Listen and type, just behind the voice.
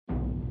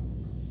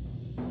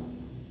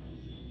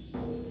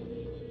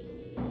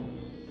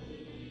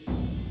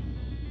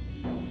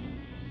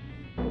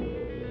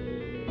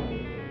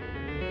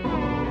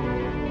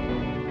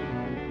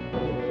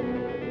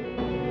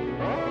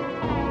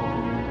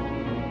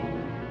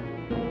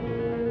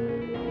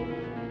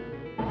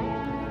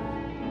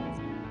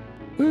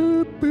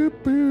boop,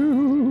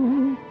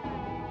 boop.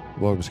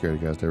 Welcome to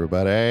Scaredycast,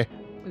 everybody.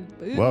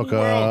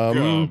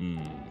 Welcome.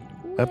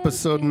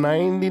 Episode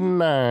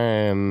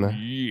 99.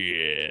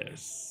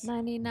 Yes.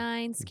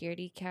 99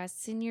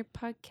 Scaredycasts in your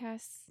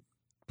podcast.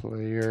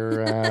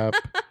 Player app.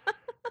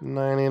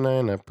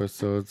 99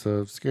 episodes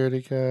of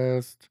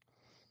Scaredycast.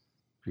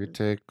 You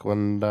take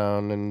one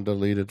down and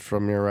delete it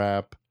from your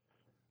app.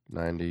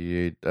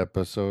 98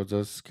 episodes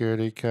of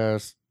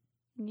Scaredycast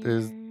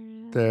is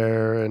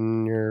there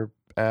in your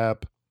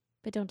app.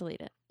 But don't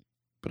delete it.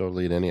 But don't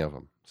delete any of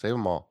them. Save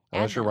them all.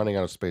 Unless Add you're them. running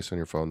out of space on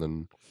your phone,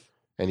 then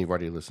and you've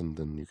already listened,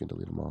 then you can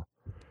delete them all.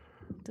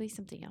 Delete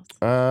something else.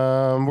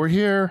 We're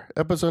here,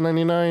 episode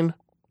 99.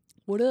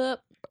 What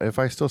up? If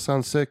I still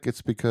sound sick,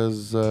 it's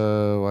because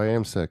I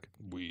am sick.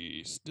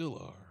 We still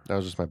are. That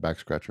was just my back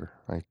scratcher.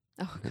 I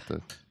Oh, hit the.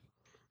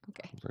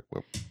 okay. I was like,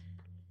 whoop.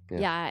 Yeah.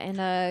 Yeah,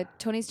 and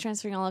Tony's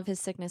transferring all of his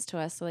sickness to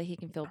us so that he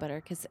can feel better.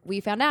 Because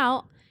we found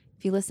out,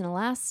 if you listen to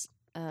last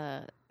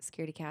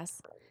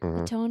Scaredycast, Mhm.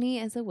 that Tony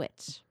is a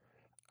witch.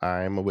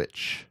 I'm a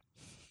witch.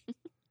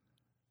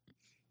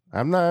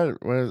 I'm not.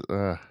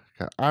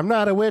 I'm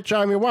not a witch.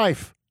 I'm your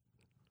wife.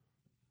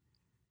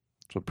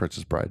 That's what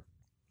Princess Bride.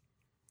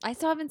 I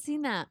still haven't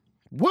seen that.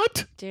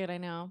 What? Dude, I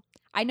know.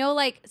 I know,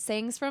 like,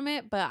 sayings from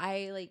it, but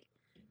I, like,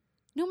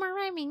 no more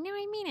rhyming. No,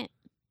 I mean it.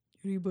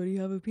 Anybody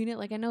have a peanut?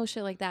 Like, I know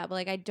shit like that, but,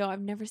 like,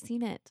 I've never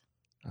seen it.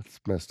 That's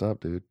messed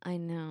up, dude. I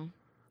know.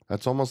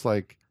 That's almost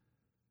like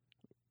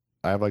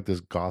I have like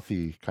this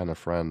gothy kind of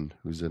friend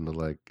who's into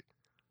like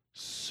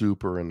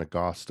super into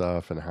goth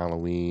stuff and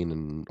Halloween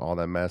and all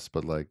that mess,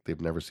 but like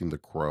they've never seen The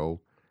Crow.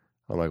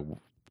 I'm like,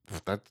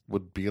 that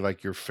would be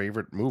like your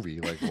favorite movie.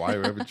 Like, why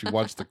haven't you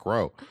watched The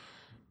Crow?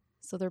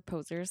 So they're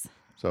posers.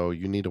 So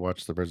you need to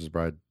watch The Princess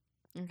Bride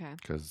Okay.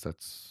 because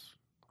that's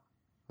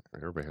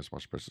everybody has to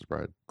watch Princess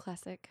Bride.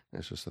 Classic.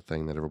 It's just a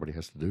thing that everybody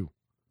has to do.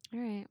 All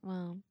right.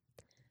 Well,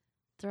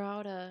 throw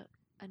out a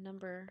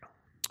number.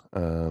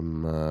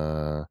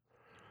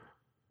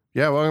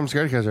 Yeah, welcome to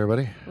Scaredycast,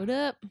 everybody. What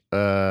up?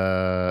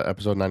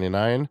 Episode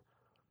 99.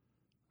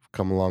 We've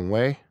come a long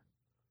way.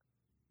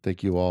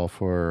 Thank you all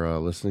for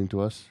listening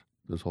to us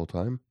this whole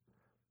time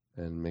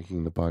and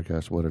making the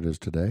podcast what it is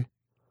today.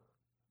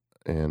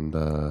 And,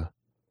 rock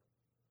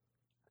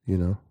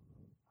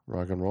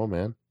and roll,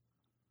 man.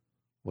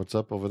 What's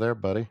up over there,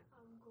 buddy? I'm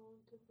going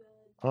to bed.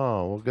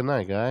 Oh, well, good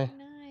night, guy. Good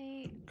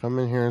night. Come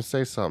in here and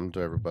say something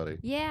to everybody.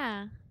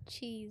 Yeah.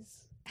 Cheese.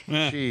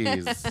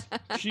 Cheese.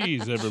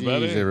 Cheese,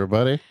 everybody. Cheese,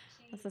 everybody.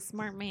 That's a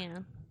smart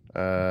man.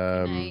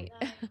 Good Night.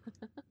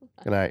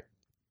 night.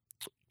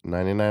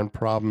 99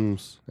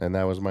 problems, and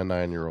that was my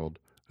 9-year-old,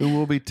 who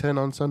will be 10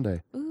 on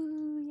Sunday.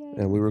 Ooh,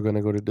 yay. And we were going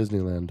to go to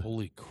Disneyland,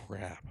 Holy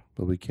crap.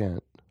 but we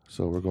can't.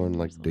 So we're going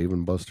like Dave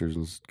and Buster's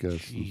instead.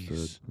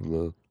 Jeez.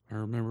 Ugh. I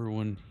remember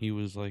when he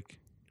was like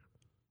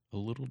a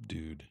little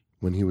dude,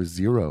 When he was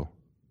 0.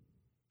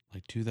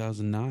 like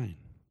 2009.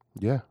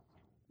 Yeah.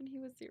 When he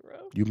was 0.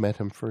 You met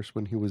him first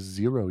when he was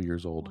 0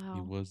 years old. Wow.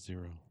 He was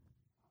 0.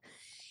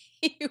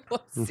 He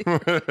was 0.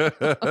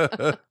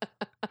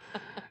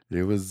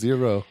 He was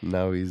 0.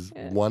 Now he's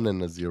Yeah. 1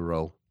 and a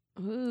 0.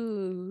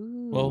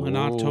 Ooh. Well, in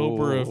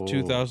October Oh. of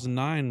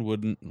 2009,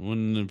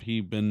 wouldn't have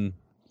he been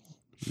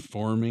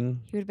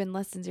forming? He would have been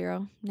less than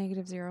 0.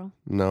 -0.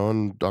 No,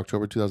 in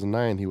October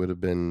 2009, he would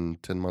have been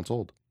 10 months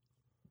old.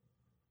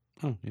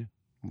 Oh, yeah.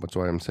 That's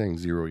why I'm saying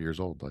 0 years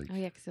old. Like, Oh,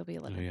 yeah, because he'll be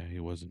 11. Oh, yeah, he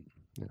wasn't.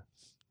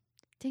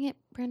 Dang it,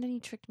 Brandon, you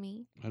tricked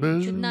me. I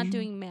didn't- You're not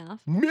doing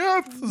math.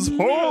 math is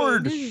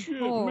hard. This is Shit,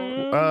 hard.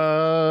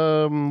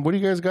 man. What do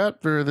you guys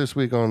got for this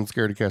week on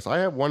Scaredycast? I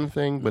have one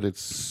thing, but it's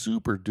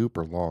super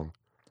duper long.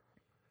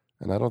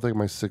 And I don't think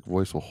my sick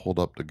voice will hold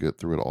up to get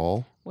through it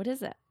all. What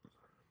is it?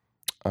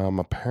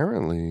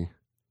 Apparently,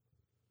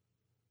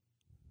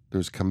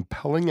 there's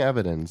compelling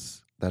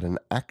evidence that an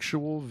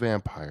actual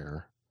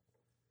vampire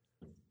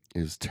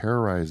is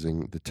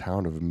terrorizing the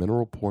town of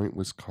Mineral Point,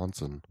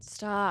 Wisconsin.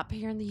 Stop.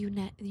 Here in the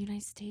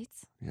United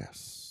States?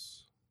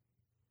 Yes.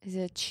 Is it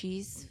a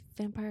cheese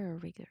vampire or a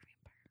regular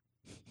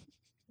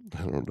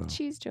vampire? I don't know.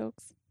 Cheese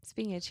jokes.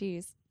 Speaking of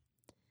cheese.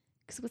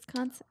 Because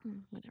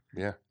Wisconsin, whatever.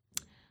 Yeah.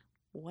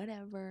 Why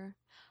That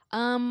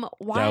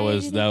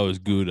was did that it- was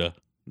Gouda.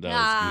 That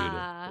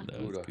Ah. was Gouda.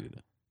 That was Gouda.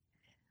 Gouda.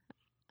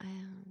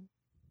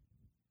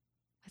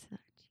 What's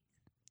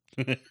another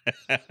cheese?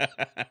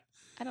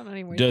 I don't know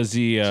anymore. Does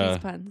he cheese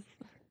puns.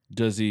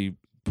 does he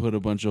put a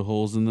bunch of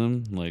holes in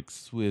them like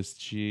Swiss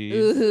cheese?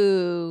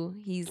 Ooh,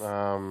 he's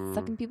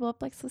sucking people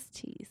up like Swiss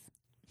cheese.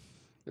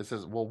 It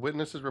says, well,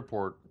 witnesses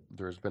report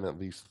there's been at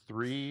least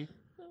 3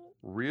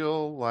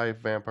 real-life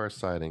vampire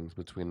sightings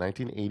between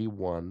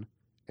 1981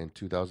 and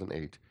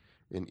 2008.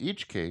 In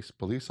each case,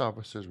 police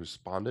officers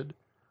responded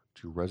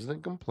to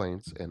resident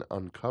complaints and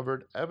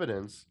uncovered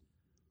evidence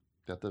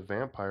that the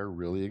vampire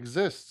really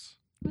exists.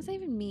 What does that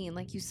even mean?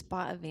 Like, you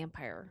spot a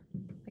vampire.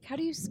 Like, how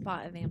do you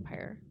spot a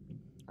vampire?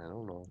 I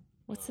don't know.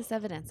 What's this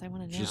evidence? I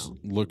want to know. Just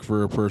look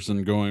for a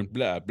person going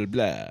blah blah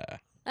blah.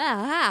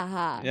 Ah, ha,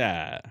 ha.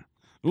 Yeah.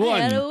 I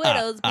had a One.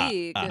 widow's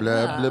peak. Blah,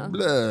 blah, blah.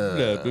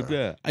 Blah, blah,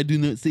 blah. I do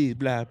not see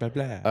blah, blah,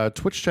 blah.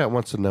 Twitch chat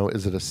wants to know,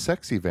 is it a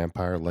sexy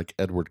vampire like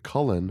Edward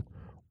Cullen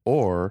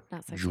or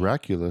Not sexy.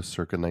 Dracula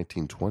circa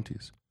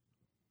 1920s?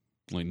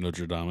 Like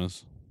Notre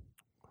Dame's.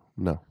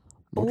 No.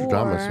 Notre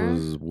Dame Or-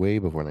 was way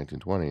before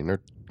 1920.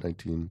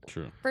 19,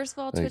 True. First of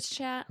all, Like- Twitch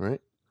chat,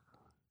 right?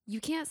 you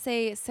can't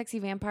say sexy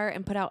vampire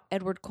and put out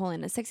Edward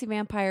Cullen. A sexy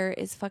vampire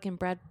is fucking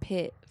Brad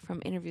Pitt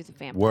from Interview with the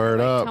Vampire. Word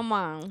Like, up. Come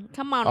on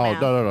Oh, now.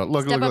 no.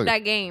 Look, Step look, up look. that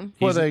game.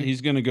 Well, He's, they-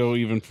 he's going to go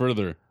even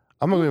further.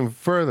 I'm going to go even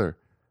further.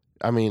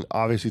 I mean,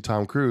 obviously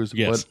Tom Cruise,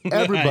 Yes. but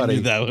I everybody,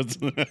 knew that was.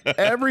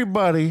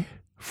 everybody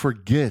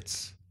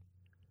forgets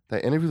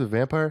that Interview with the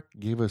Vampire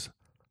gave us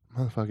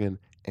motherfucking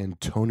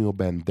Antonio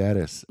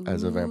Banderas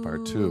as a vampire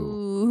too.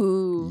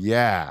 Ooh.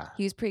 Yeah.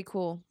 He was pretty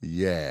cool.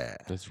 Yeah.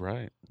 That's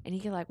right. And he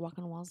could like walk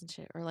on walls and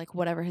shit. Or like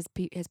whatever his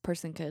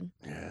person could.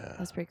 Yeah.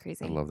 That's pretty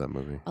crazy. I love that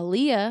movie.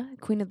 Aaliyah,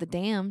 Queen of the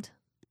Damned.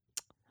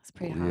 That's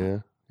pretty hot. Yeah.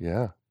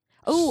 Yeah.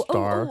 Oh,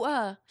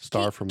 Star.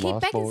 Star Kate, from Kate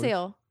Lost Boys.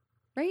 Beckinsale,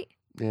 right?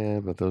 Yeah,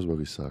 but those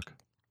movies suck.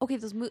 Okay,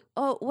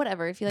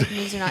 whatever. If you like the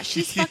movies or not,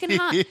 she's fucking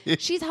hot.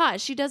 She's hot.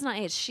 She does not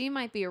age. She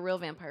might be a real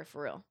vampire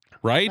for real.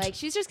 Right? Like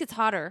she just gets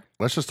hotter.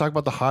 Let's just talk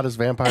about the hottest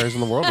vampires in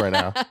the world right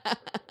now.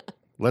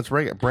 Let's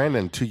rate it.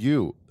 Brandon, to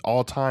you,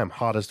 all time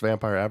hottest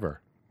vampire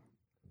ever.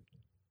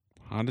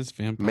 Hottest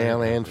vampire.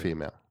 Male and ever.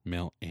 female.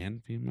 Male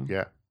and female?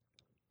 Yeah.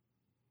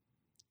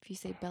 If you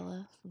say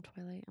Bella from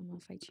Twilight, I'm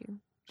gonna fight you.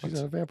 She's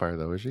not a vampire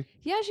though, is she?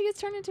 Yeah, she gets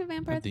turned into a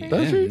vampire. At the very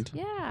Does she? end.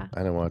 Yeah. I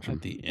didn't watch them.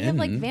 At the They have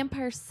like end.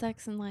 vampire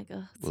sex and like,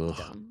 it's so Ugh.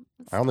 dumb.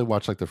 It's I only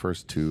watched like the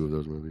first 2 of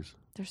those movies.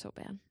 They're so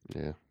bad.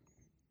 Yeah.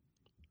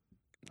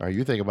 All right,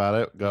 you think about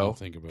it. Go. I'll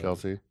think about it.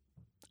 Kelsey.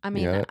 I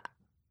mean, Yeah.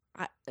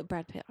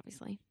 Brad Pitt,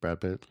 obviously.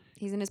 Brad Pitt.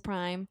 He's in his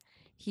prime.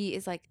 He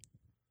is like,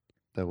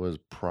 That was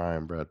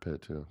prime Brad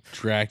Pitt too.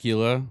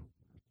 Dracula,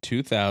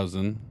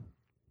 2000,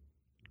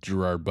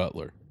 Gerard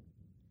Butler.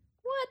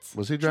 what?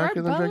 Was he Gerard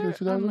Dracula in Dracula Butler?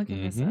 2000? I'm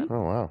looking this Mhm. up.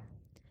 Oh wow.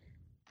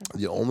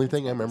 That's- The only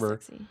thing I that's remember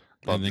sexy.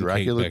 about And then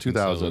Dracula Kate Beckinsale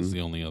 2000 is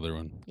the only other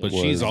one. Yeah. But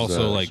she's was,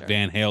 also like Sure.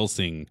 Van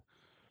Helsing.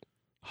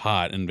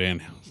 Hot in Van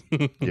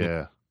Helsing.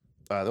 Yeah.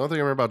 The only thing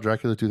I remember about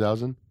Dracula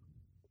 2000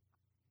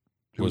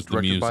 it was Was the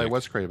directed by music.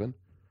 Wes Craven.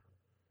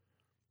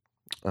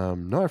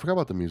 No, I forgot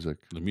about the music.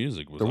 The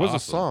music was There was a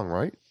awesome. song,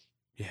 right?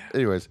 Yeah.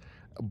 Anyways,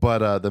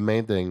 but the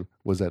main thing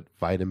was that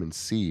vitamin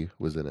C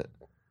was in it.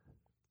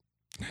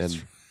 That's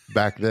And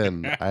back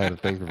then, I had a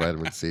thing for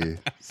vitamin C,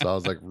 so I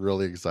was like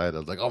really excited. I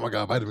was like, "Oh my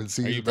god, vitamin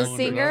C!" Are is you back The in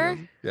singer?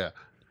 2000. Yeah.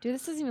 Dude,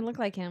 this doesn't even look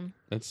like him.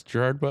 That's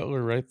Gerard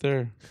Butler right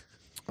there.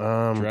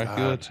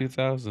 Dracula God.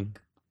 2000.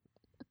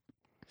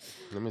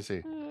 Let me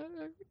see.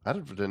 I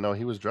didn't know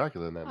he was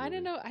Dracula in that movie. I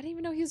didn't know. I didn't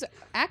even know he was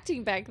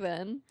acting back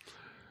then.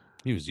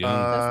 He was young.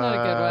 That's not a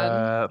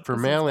good one. For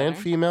This male one's and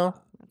better.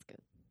 female, That's good.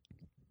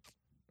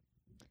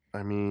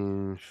 I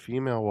mean,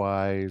 female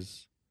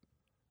wise,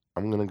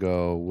 I'm gonna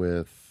go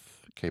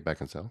with Kate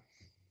Beckinsale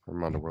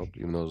from Underworld.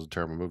 Even though those are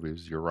terrible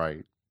movies, you're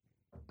right.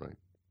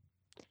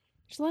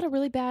 There's a lot of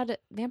really bad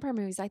vampire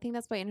movies. I think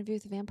that's why Interview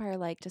with the Vampire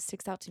like just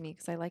sticks out to me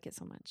because I like it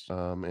so much.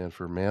 And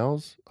for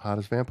males,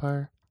 hottest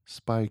vampire,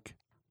 Spike.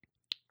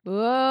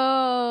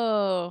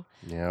 Whoa.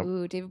 Yep.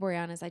 Ooh, David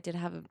Boreanaz. I did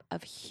have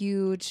a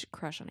huge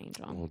crush on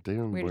Angel. Well,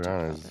 David We already talked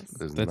about Boreanaz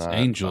this. is That's not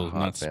Angel, a hot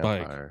not Spike.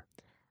 vampire.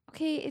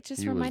 Okay, it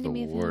just He was the reminded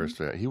me of worst.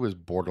 him. He was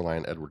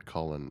borderline Edward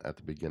Cullen at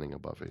the beginning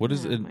of Buffy. What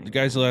is Oh it? my The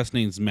guy's God. last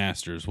name's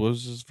Masters. What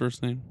was his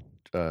first name?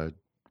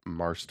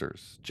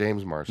 Marsters.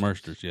 James Marsters.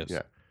 Marsters, yes.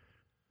 Yeah.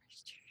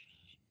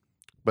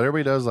 But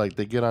everybody does like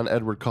they get on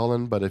Edward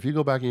Cullen. But if you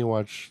go back and you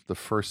watch the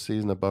first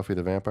season of Buffy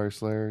the Vampire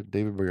Slayer,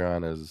 David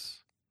Boreanaz,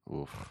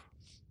 oof,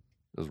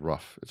 it was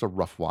rough. It's a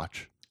rough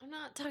watch. I'm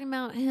not talking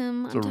about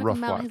him. It's I'm a talking rough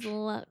about his watch.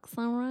 looks,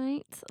 all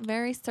right?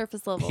 Very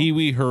surface level. Pee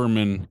Wee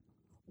Herman,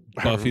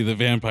 Buffy the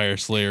Vampire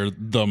Slayer,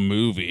 the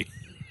movie.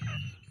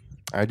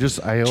 I Do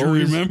you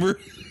always remember?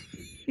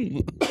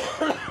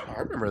 I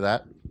remember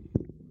that.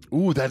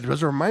 Ooh, that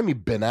does remind me.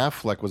 Ben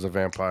Affleck was a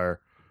vampire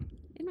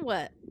In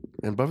what?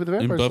 in Buffy the In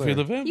Vampire Buffy Slayer.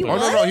 the He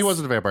Vampire. Oh no, he was?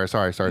 wasn't a vampire.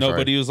 Sorry. No,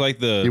 but he was like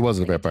the. He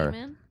wasn't a Like vampire.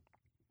 G-Man?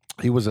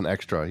 He was an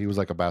extra. He was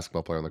like a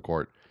basketball player on the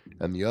court,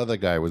 and the other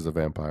guy was the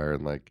vampire.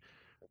 And like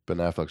Ben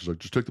Affleck's like,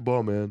 just take the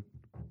ball, man.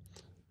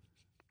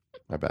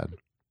 My bad.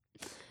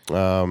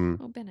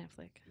 Oh, Ben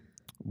Affleck.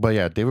 But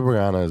yeah, David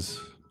Boreanaz.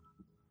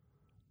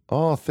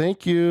 Oh,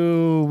 thank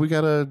you. We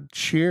got a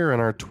cheer in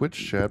our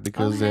Twitch chat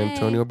because hey.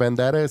 Antonio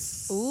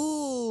Banderas.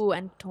 Ooh,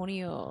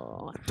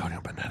 Antonio.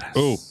 Antonio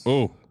Banderas.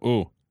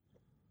 Oh.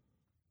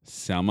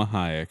 Salma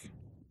Hayek,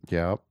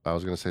 Yeah, I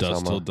was gonna say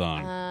Dust Till Selma.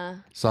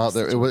 Dawn. It such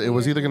a was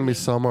weird either gonna be movie.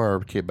 Selma or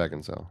Kate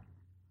Beckinsale.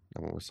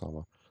 I went with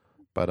Selma.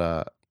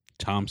 But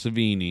Tom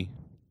Savini,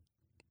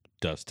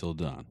 Dust Till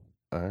Dawn.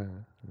 That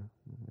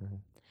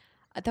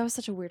was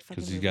such a weird fucking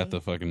Because movie. he's got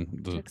the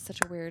fucking Took such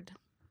a weird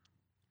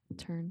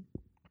turn.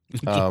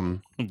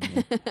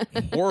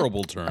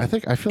 horrible turn. I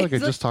feel like I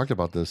It's just talked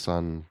about this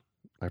on.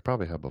 I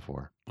probably have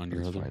before. on But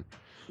your it's other fine.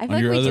 I feel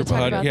on your we other did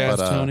talk about podcast, But,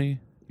 this. Tony,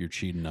 you're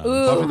cheating on Ooh.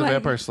 us. Buffy the my-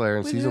 Vampire Slayer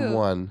in with season who?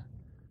 1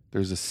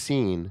 there's a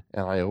scene,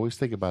 and I always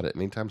think about it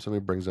anytime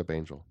somebody brings up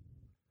Angel,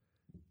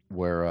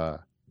 where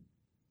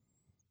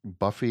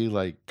Buffy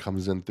like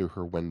comes in through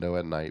her window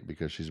at night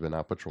because she's been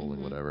out patrolling,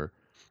 Mhm. whatever,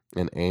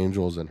 and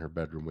Angel's in her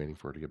bedroom waiting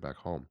for her to get back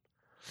home,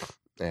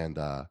 and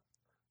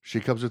she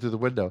comes in through the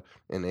window,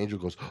 and Angel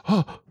goes,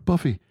 "Oh,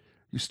 Buffy,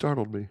 you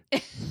startled me,"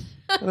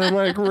 and I'm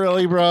like,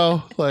 "Really,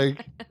 bro?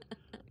 Like,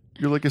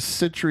 you're like a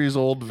centuries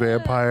old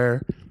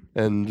vampire,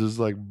 and just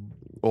like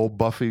old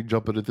Buffy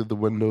jumping in through the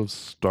window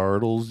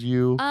startles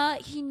you."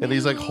 He knew. And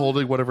he's like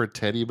holding one of her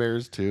teddy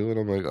bears too, and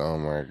I'm like, "Oh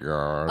my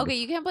god!" Okay,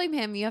 you can't blame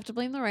him. You have to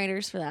blame the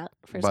writers for that.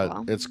 First But of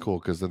all, it's cool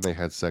because then they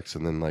had sex,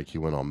 and then like he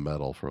went on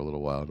metal for a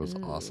little while. It was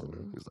awesome.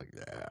 Ooh. He's like,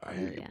 "Yeah, I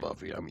Hell hate you, yeah.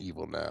 Buffy. I'm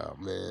evil now,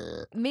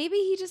 man." maybe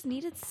he just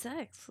needed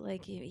sex.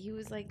 Like he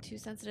was like too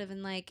sensitive,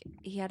 and like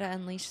he had to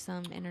unleash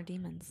some inner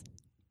demons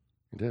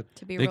He did.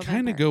 to be. They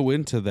kind of go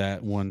into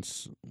that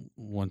once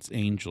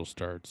Angel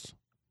starts.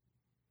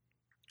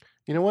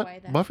 You know what? Why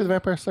that? Buffy the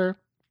Vampire Slayer.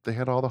 They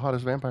had all the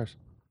hottest vampires.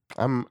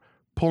 I'm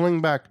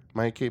pulling back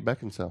my Kate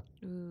Beckinsale,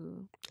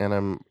 Ooh. and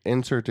I'm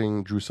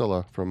inserting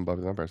Drusilla from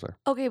Buffy the Vampire Slayer.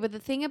 Okay, but the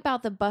thing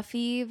about the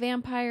Buffy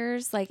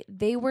vampires, like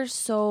they were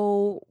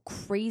so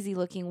crazy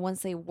looking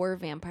once they were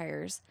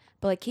vampires.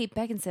 But like Kate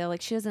Beckinsale,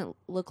 like she doesn't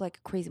look like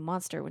a crazy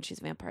monster when she's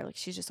a vampire. Like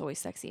she's just always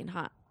sexy and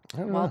hot I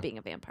don't while know. being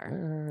a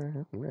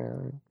vampire.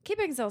 Kate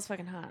Beckinsale's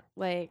fucking hot.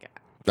 Like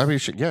I mean,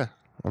 yeah.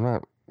 I'm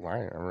not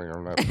lying.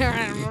 I'm not.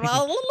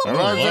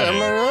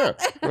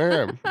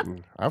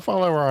 I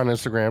follow her on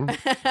Instagram.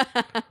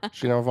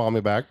 She don't follow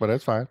me back, but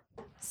it's fine.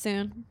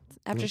 Soon,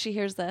 after she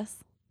hears this.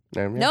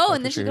 Yeah, No, after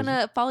and then she she's hears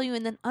gonna follow you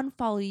and then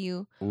unfollow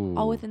you. it. Ooh,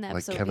 all within the like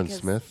episode Kevin because-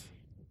 Smith.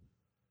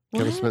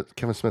 What?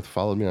 Kevin Smith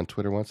followed me on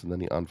Twitter once, and then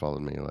he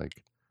unfollowed me.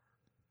 Like,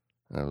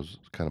 I was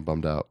kind of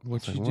bummed out.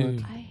 What'd It's you like,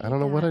 do? I don't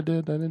know what I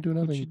did. I didn't do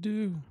What'd nothing. you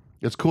do?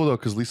 It's cool though,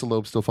 because Lisa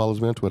Loeb still follows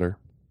me on Twitter,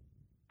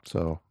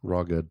 so we're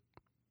all good.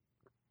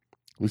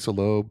 Lisa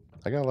Loeb.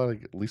 I got a lot of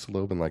Lisa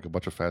Loeb and like a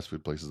bunch of fast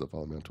food places that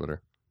follow me on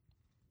Twitter.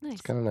 Nice.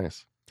 It's kind of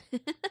nice.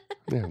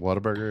 Yeah,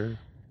 Whataburger.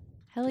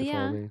 Hell they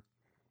follow yeah. me.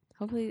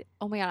 Hopefully.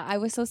 Oh my god, I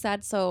was so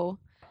sad. So,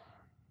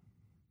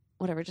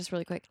 whatever. Just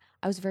really quick,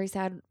 I was very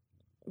sad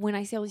when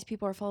I see all these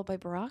people are followed by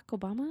Barack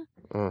Obama.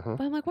 Uh-huh.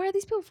 But I'm like, why are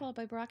these people followed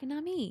by Barack and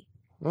not me?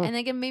 Oh. And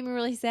like it made me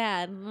really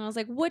sad. And I was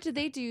like, what did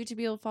they do to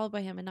be able to followed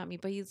by him and not me?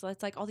 But it's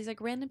like all these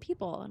like random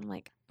people, and I'm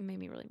like, it made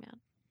me really mad.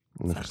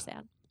 Ugh, So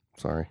sad.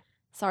 Sorry.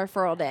 Sorry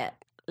for all that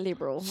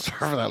liberal Sorry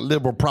for that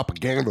liberal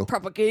propaganda.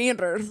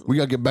 propaganda. We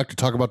gotta get back to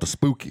talk about the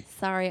spooky.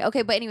 Sorry.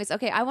 Okay, but anyways,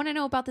 okay, I want to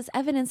know about this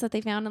evidence that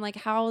they found and like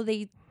how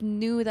they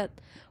knew that.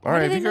 All Why right,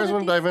 do if they you know guys that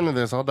want to they- dive into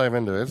this, I'll dive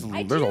into it.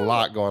 I There's a do.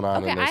 lot going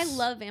on Okay, in I this.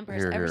 love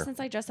vampires. Here, Ever here. since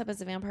I dressed up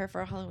as a vampire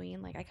for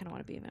Halloween, like I kind of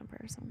want to be a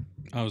vampire. So.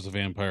 I was a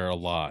vampire a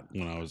lot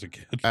when I was a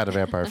kid. I had a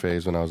vampire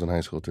phase when I was in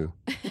high school too.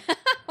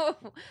 We're all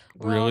on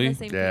Really? the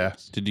same Yeah.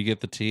 page. Did you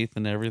get the teeth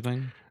and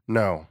everything?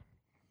 No,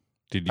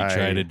 Did you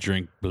try I- to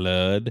drink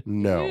blood?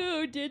 no.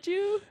 Ew, did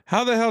you?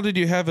 How the hell did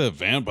you have a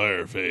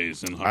vampire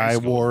face in high I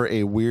school? wore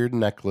a weird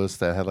necklace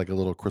that had like a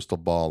little crystal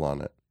ball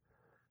on it,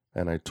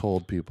 and I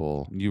told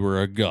people You were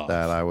a goth.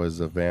 that I was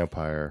a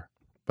vampire,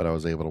 but I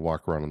was able to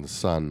walk around in the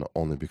sun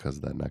only because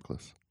of that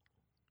necklace.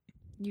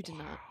 You did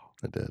not.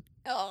 I did.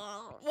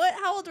 Oh, what?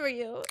 How old were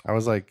you? I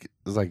was like, it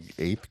was like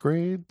 8th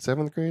grade,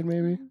 7th grade,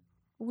 maybe.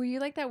 Were you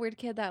like that weird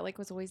kid that like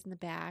was always in the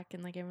back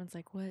and like everyone's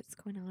like, what's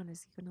going on?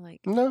 Is he gonna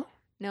like? No,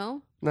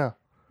 No, no.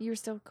 you were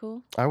still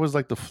cool. I was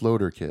like the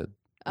floater kid.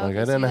 Like Okay,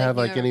 I so you, didn't have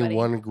knew like any everybody.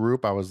 one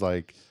group. I was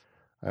like,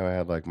 I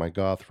had like my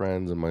goth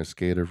friends and my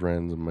skater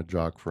friends and my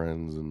jock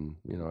friends, and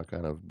I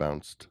kind of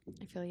bounced.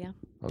 I feel yeah.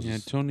 I was Yeah,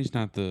 just- Tony's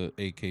not the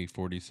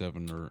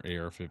AK-47 or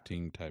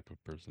AR-15 type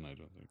of person. I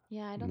don't think.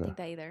 Yeah, I don't No. think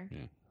that either.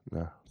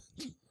 no.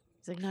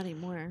 He's like not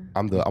anymore.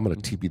 I'm gonna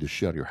TP the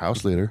shit out of your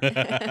house later.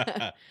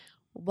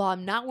 Well,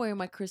 I'm not wearing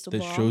my crystal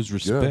That ball. shows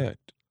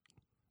respect.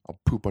 I'll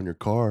poop on your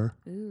car.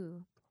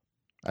 Ooh.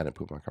 I didn't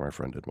poop on my car. My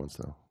friend did once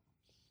though.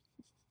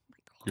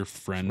 Your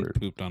friend Weird.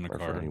 pooped on a My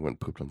car. friend, he went and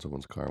pooped on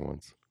someone's car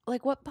once.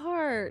 Like what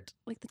part?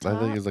 Like the I top?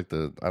 think it was like I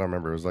don't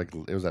remember.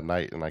 It was at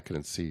night and I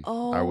couldn't see.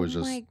 Oh I was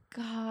just my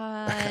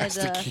I had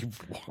to god.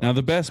 keep walking. Now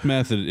the best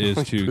method is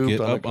Like to pooped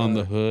get on a up on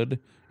the car. hood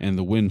and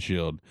the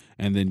windshield,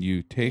 and then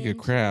you take a Into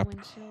the crap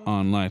windshield.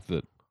 on like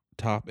the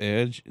top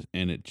edge,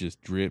 and it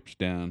just drips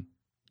down.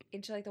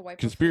 Into like the wiper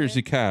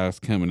Conspiracy cows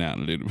coming out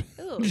a little bit.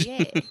 Ooh,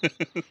 yeah.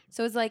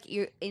 So it's like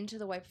you're into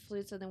the wiper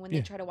fluid. So then when Yeah.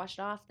 they try to wash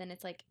it off, then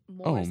it's like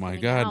more. Oh is my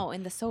coming God. Out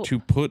in the soap. To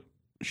put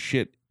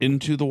shit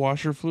into the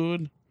washer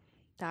fluid,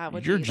 That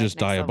would you're be, like, just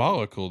next level.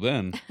 diabolical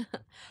then.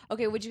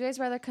 Okay, would you guys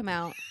rather come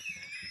out?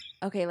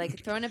 Okay,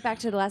 like throwing it back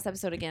to the last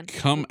episode again.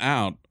 Come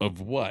out of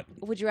what?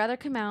 Would you rather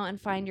come out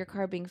and find your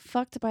car being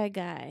fucked by a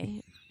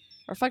guy,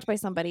 or fucked by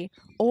somebody,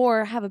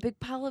 or have a big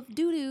pile of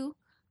doo doo,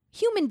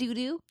 human doo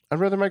doo? I'd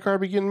rather my car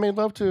be getting made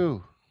love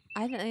to.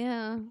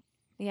 Yeah.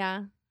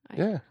 Yeah.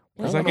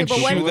 Because I I don't can know.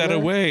 but what shoo if- that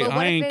away. but what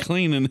I if ain't it-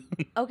 cleaning.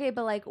 Okay,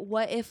 but like,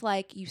 what if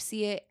like you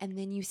see it and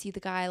then you see the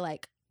guy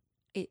like,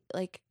 it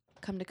like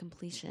come to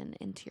completion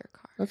into your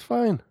car? That's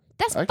fine.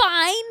 That's I-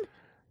 fine.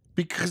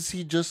 Because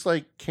he just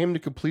like came to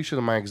completion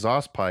of my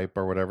exhaust pipe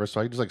or whatever,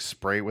 so I just like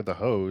spray it with a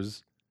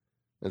hose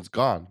and it's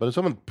gone. But if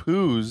someone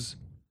poos,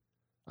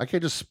 I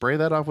can't just spray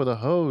that off with a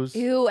hose.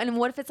 Ew, and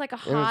what if it's like a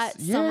hot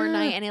it's- summer yeah.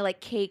 night and it like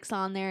cakes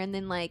on there and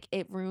then like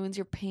it ruins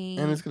your paint?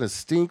 And it's gonna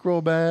stink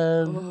real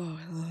bad.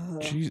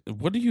 Jeez,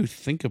 what do you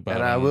think about?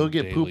 And it I on will a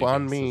get daily poop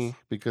on basis? me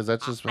because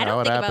that's just I don't how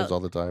it think happens about- all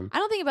the time. I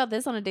don't think about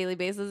this on a daily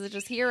basis. It's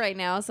just here right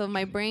now, so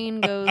my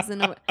brain goes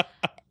in a.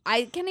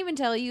 I can't even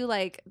tell you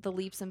like the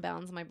leaps and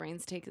bounds my brain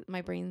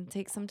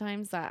takes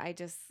sometimes that I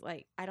just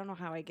like I don't know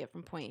how I get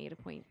from point A to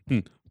point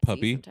C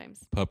Puppy,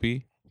 sometimes.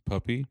 puppy,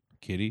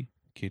 kitty,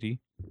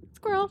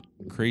 Squirrel.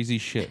 crazy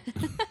shit.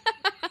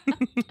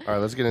 All right,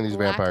 let's get into these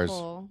Black vampires.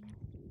 hole.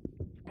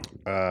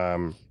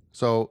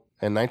 So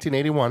in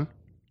 1981,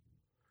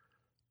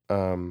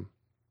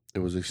 it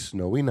was a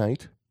snowy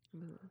night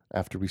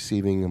after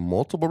receiving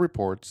multiple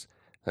reports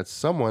that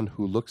someone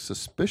who looked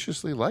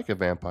suspiciously like a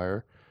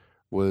vampire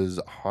was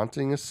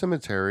haunting a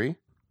cemetery.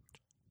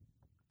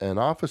 An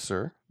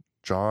officer,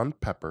 John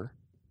Pepper,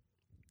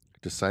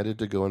 decided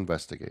to go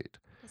investigate.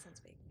 That sounds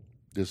fake.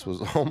 This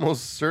was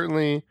almost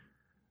certainly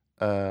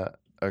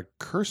a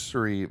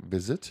cursory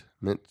visit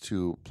meant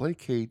to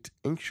placate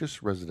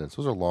anxious residents.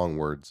 Those are long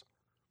words.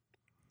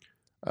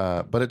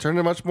 But it turned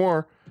into much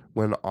more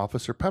when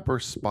Officer Pepper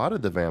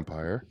spotted the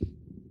vampire.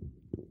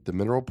 The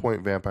Mineral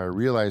Point vampire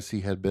realized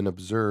he had been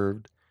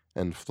observed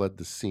and fled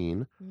the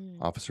scene.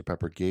 Officer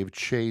Pepper gave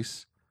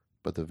chase,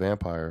 but the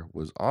vampire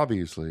was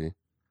obviously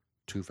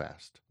too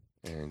fast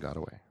and got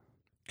away.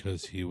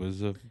 Because he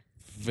was a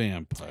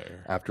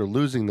vampire. After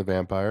losing the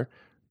vampire,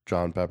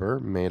 John Pepper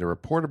made a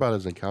report about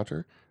his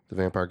encounter. The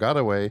vampire got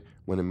away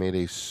when it made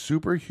a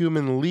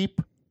superhuman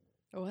leap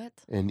What?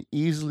 and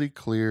easily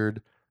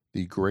cleared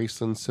the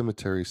Graceland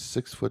Cemetery's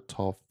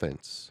 6-foot-tall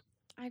fence.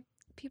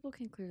 People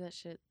can clear that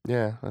shit.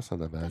 Yeah, that's not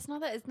that bad. That's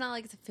not that. It's not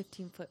like it's a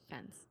 15-foot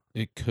fence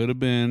It could have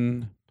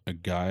been a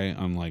guy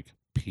on like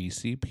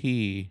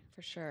PCP,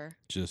 for sure.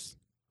 just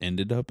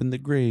ended up in the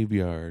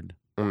graveyard.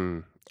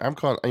 I'm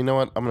calling. You know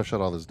what? I'm going to shut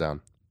all this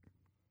down.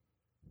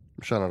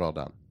 I'm shutting it all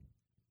down.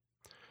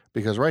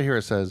 Because right here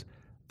it says,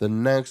 the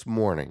next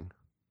morning,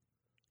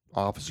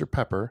 Officer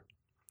Pepper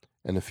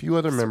and a few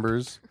other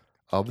members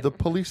of the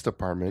police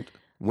department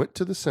went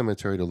to the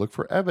cemetery to look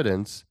for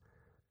evidence,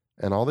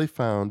 and all they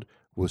found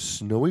was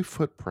snowy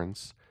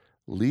footprints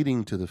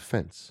leading to the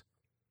fence.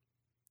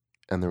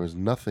 And there was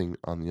nothing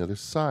on the other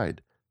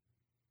side.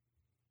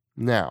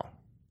 Now,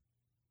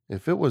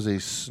 if it was a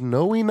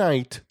snowy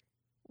night,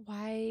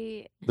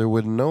 Why? there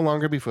would no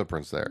longer be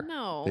footprints there.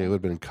 No. They would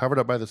have been covered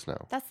up by the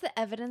snow. That's the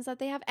evidence that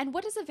they have. And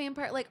what does a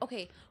vampire like?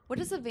 Okay, what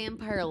does a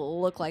vampire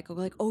look like?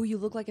 Like, oh, you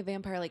look like a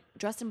vampire, like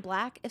dressed in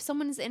black. If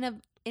someone's in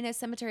a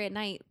cemetery at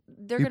night,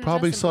 they're You gonna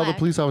probably dress in saw the black.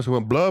 police officer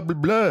went blah blah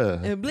blah.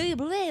 Blah, blah,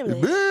 blah.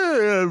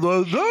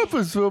 The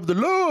office of the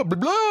law, blah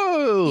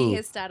blah. He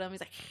hissed at him.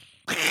 He's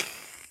like,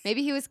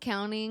 maybe he was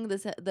counting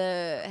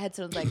the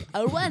headstones. Like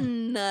a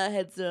one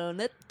headstone,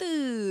 a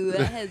two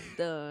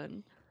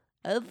headstone,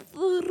 a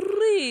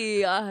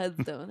three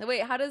headstone.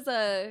 Wait, how does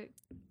a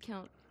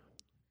count?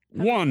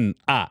 One.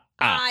 Yes,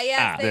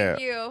 thank Yeah.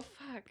 you.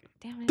 Fuck,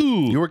 damn it.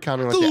 Two. You were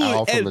counting like the Two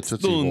owl from the Tootsie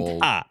headstones.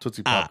 Bowl,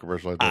 Tootsie Pop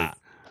commercial, I think.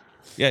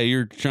 Yeah,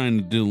 you're trying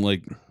to do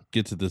like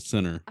get to the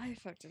center. I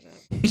fucked it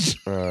up.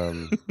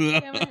 Damn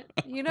Damn it.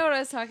 You know what I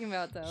was talking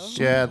about, though.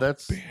 Yeah,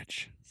 that's.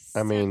 bitch.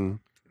 I mean,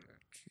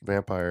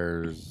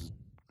 vampires,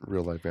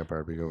 real life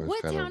vampire bingo is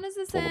What kind town of is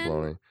this full of in?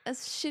 baloney. A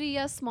shitty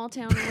ass small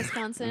town in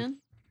Wisconsin.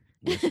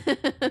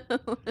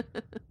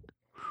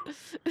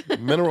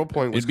 Mineral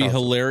Point, It'd be Wisconsin.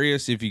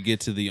 hilarious if you get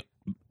to the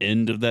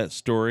end of that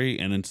story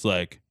and it's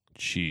like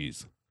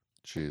cheese.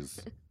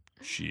 Jeez.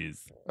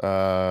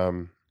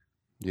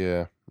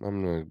 Yeah,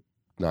 I'm gonna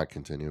not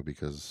continue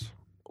because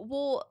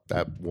Well,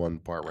 that one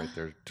part right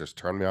there just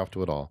turned me off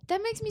to it all.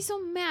 that makes me so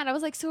mad. I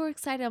was like so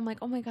excited. I'm like,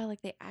 oh my god,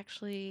 like they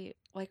actually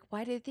like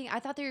why did they think I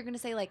thought they were gonna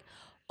say like,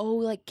 oh,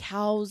 like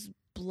cow's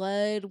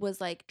blood was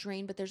like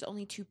drained, but there's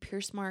only 2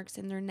 pierce marks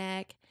in their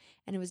neck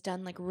and it was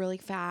done like really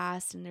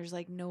fast and there's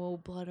like no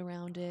blood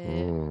around it.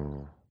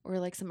 Mm. Or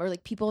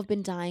like people have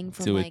been dying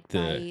from So like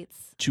it,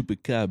 bites.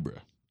 Chupacabra.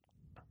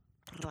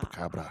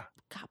 Cabra.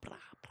 Cabra,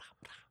 bra,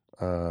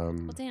 bra.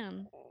 Well,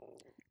 damn.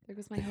 There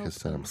goes my hope. His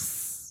son.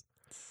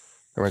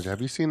 Alright,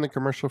 have you seen the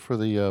commercial for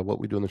the What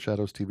We Do in the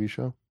Shadows TV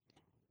show?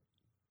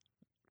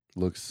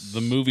 Looks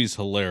The movie's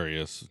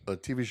hilarious. The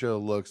TV show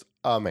looks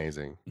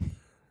amazing.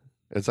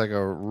 It's like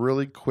a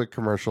really quick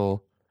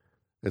commercial.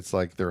 It's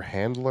like their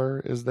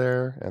handler is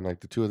there and like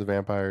the 2 of the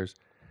vampires,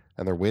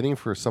 and they're waiting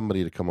for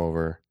somebody to come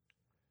over.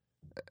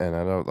 And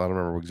I don't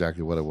remember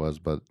exactly what it was,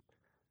 but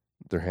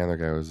their handler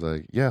guy was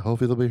like, "Yeah,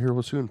 hopefully they'll be here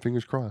real soon.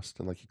 Fingers crossed."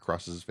 And like he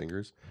crosses his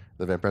fingers.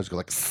 The vampires go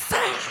like,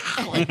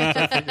 like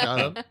got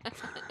him.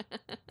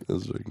 It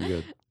was freaking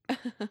good.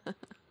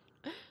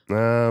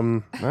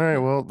 All right,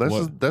 well,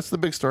 that's the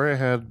big story I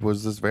had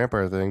was this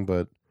vampire thing,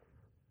 but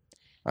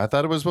I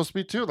thought it was supposed to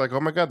be too. Like, oh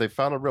my god, they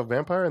found a real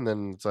vampire, and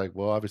then it's like,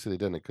 well, obviously they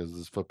didn't because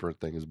this footprint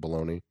thing is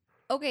baloney.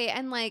 Okay,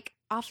 and like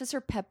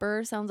Officer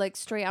Pepper sounds like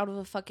straight out of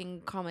a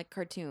fucking comic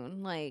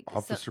cartoon. Like,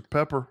 Officer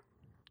Pepper.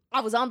 I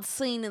was on the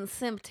scene in the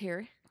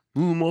cemetery.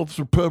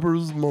 Officer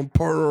Pepper's my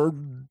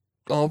partner,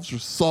 Officer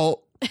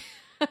Salt.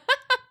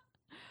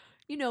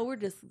 You know, we're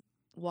just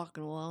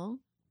walking along,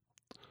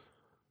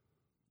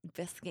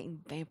 investigating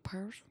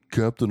vampires.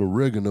 Captain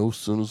Oregano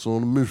sent us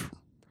on a mission.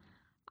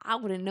 I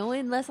wouldn't know it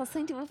unless I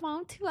seen it with my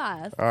own 2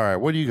 eyes. All right,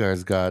 what do you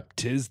guys got?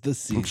 'Tis the I'm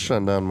season.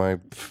 shutting down my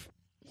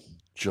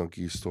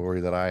junky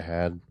story that I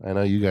had. I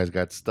know you guys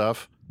got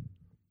stuff.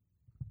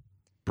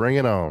 Bring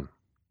it on.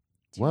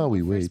 Do you While wanna we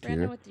go first, wait Brandon,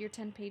 here. with your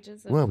 10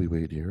 pages. Of- While we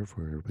wait here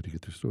for everybody to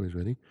get their stories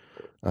ready,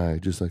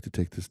 I'd just like to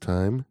take this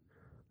time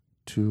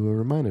to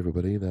remind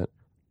everybody that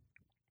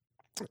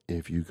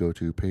if you go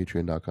to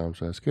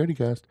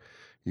patreon.com/scaredycast,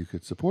 you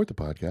could support the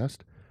podcast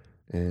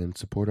and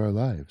support our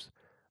lives.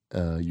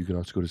 You can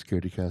also go to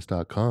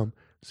scaredycast.com,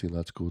 see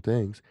lots of cool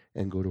things,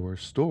 and go to our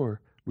store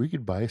where you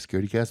could buy a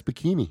Scaredycast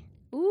bikini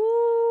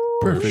Ooh.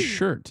 Or a Perfect.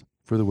 shirt.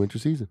 for the winter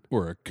season.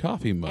 Or a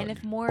coffee mug. And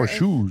if more, Or if,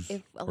 shoes.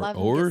 if a Or- lot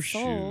of or them get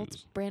sold,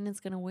 shoes. Brandon's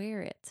gonna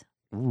wear it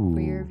Ooh. for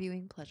your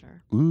viewing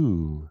pleasure.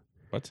 Ooh.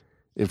 What?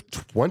 If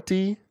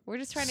 20 We're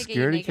just trying to get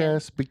you naked.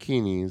 Scaredycast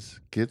bikinis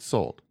get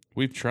sold,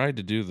 We've tried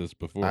to do this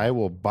before. I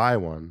will buy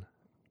one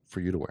for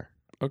you to wear.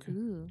 Okay.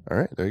 Ooh. All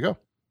right, there you go.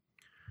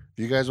 If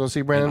you guys want to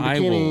see Brandon And I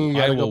bikini, will- you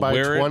gotta I go will buy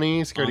wear it 20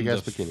 On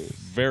Scaredycast the bikinis.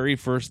 very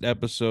first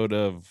episode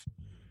of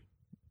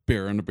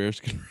Bear on a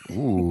Bearskin.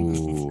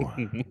 Ooh.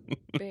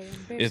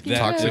 If Bear that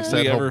Toxic if said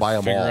we he'll ever buy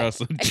 'em figure all. out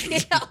some-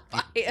 I'll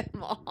buy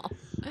them all.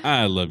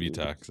 I love you,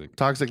 Toxic.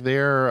 Toxic,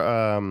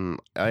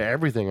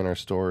 everything in our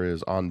store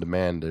is on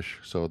demand-ish,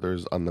 so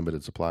there's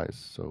unlimited supplies.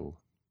 So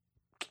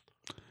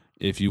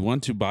If you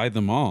want to buy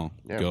them all,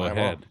 yeah, go buy 'em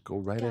all. ahead. Go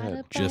right Gotta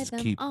ahead. buy Just them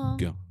keep all.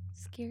 going.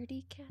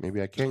 Scaredy cat.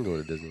 Maybe I can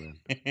go to Disneyland.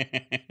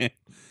 That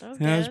was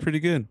That was good. pretty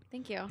good.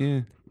 Thank you.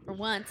 Yeah. For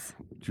once.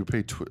 Did you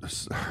pay?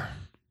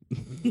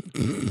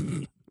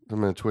 I'm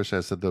gonna twitch.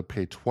 I said they'll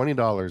pay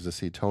 $20 to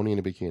see Tony in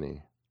a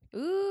bikini.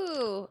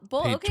 Ooh.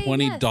 Bull, Pay okay,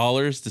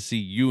 $20 yes. to see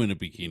you in a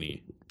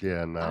bikini.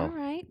 Yeah, no, All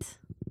right.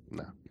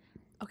 no.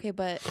 Okay,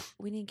 but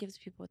we need to give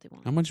people what they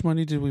want. How much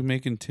money did we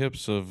make in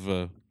tips of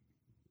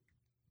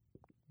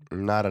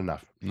Not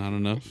enough. not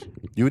enough?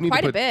 You would need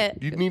Quite to a put. bit.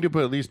 You'd need to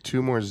put at least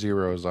 2 more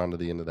zeros onto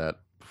the end of that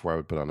before I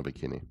would put on a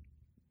bikini.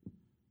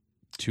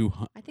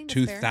 I think that's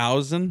fair.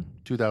 2,000?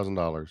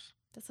 $2,000.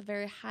 That's a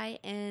very high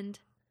end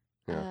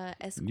Yeah.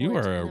 escort. You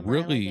are a number. I like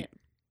really it.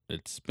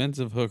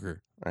 expensive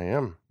hooker. I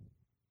am.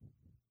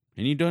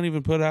 And you don't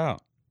even put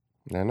out.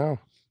 I know.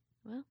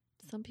 Well,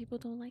 some people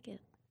don't like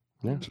it.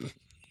 Yeah.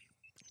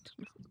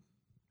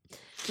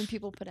 Some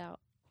people put out.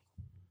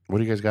 What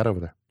do you guys got over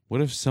there?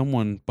 What if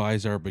someone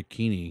buys our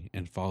bikini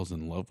and falls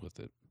in love with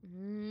it?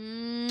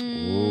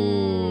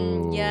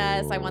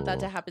 Yes, I want that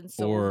to happen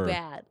so Or-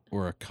 bad.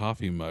 Or a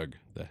coffee mug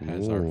that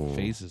has our Ooh.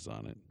 faces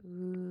on it?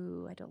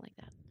 Ooh, I don't like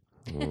that.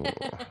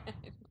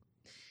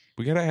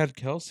 We got to add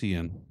Kelsey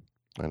in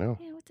I know.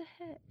 Yeah, what the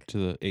heck? to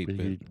the We 8-bit.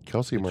 need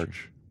Kelsey picture.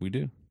 merch. We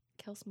do.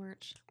 Kels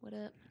merch. What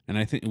up? And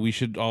I think we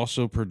should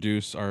also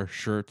produce our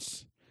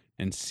shirts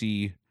and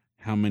see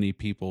how many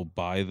people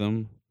buy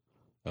them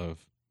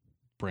of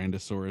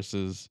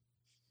Brandosaurus's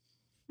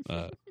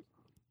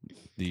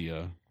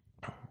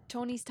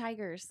Tony's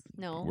Tigers.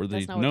 No. were they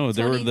that's not what- no,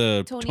 they were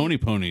the Tony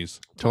ponies.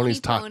 Tony's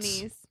Tots.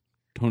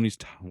 Ponies.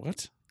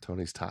 What?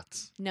 Tony's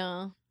Tots.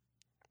 No.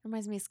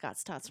 Reminds me of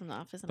Scott's Tots from The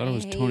Office. And Thought it I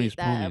was hate Tony's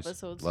that Ponies.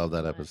 episode. Love so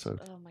that much. episode.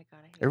 Oh my god,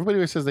 I hate Everybody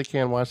always says they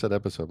can't watch that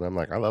episode, but I'm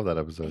like, I love that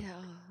episode. it. Yeah,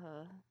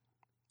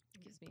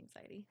 it gives me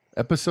anxiety.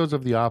 Episodes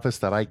of The Office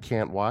that I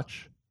can't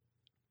watch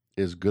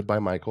is Goodbye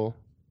Michael.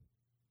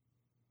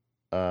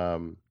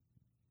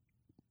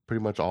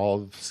 Pretty much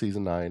all of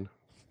season 9.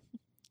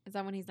 Is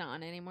that when he's not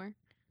on anymore?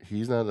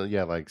 He's not.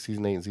 Like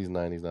season 8 and season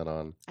 9, he's not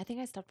on. I think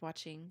I stopped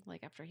watching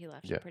like after he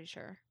left. Yeah. I'm pretty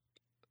sure.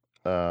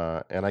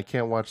 And I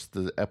can't watch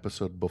the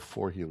episode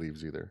before he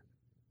leaves either.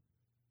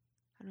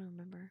 I don't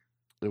remember.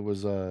 It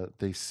was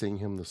they sing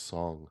him the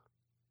song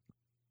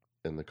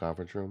in the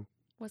conference room.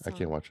 What I song?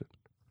 can't watch it.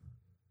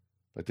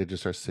 Like they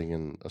just start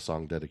singing a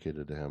song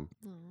dedicated to him,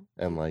 Oh.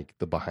 and like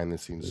the behind the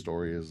scenes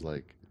story is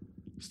like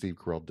Steve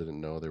Carell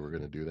didn't know they were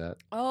gonna do that,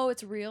 Oh,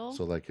 it's real.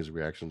 so like his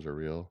reactions are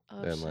real,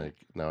 Oh, and shit. like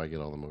now I get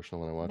all emotional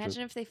when I watch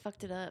Imagine it. if they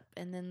fucked it up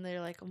and then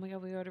they're like, "Oh my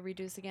god, we got to redo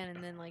this again,"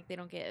 and then like they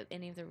don't get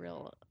any of the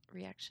real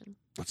reaction.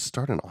 Let's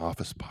start an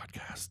Office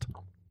podcast.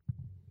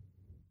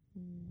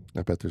 Mm.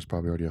 I bet there's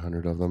probably already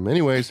 100 of them.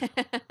 Anyways, You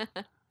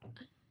wanna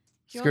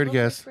scared go to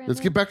guess. first, Let's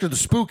Brandon? get back to the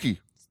spooky.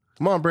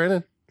 Come on,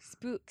 Brandon.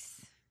 Spooks.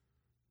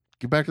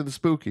 Get back to the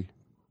spooky.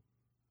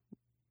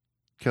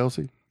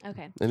 Kelsey,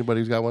 Okay. anybody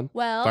who's got one?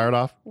 Well, Fire it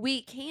off.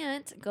 we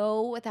can't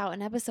go without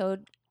an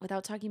episode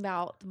without talking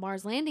about the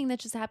Mars landing that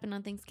just happened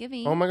on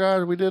Thanksgiving. Oh my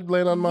God, we did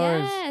land on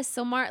Mars. Yes.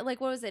 So like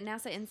what was it?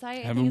 NASA Insight. I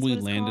think Haven't is we what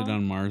it's landed called.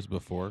 on Mars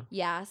before?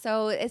 Yeah.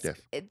 So it's Yes.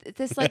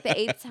 this is like the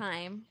 8th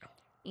time.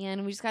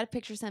 And we just got a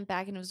picture sent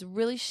back and it was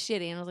really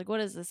shitty. And I was like, what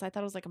is this? I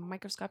thought it was like a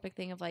microscopic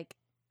thing of like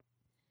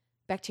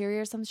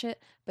bacteria or some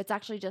shit. But it's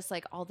actually just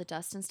like all the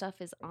dust and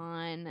stuff is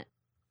on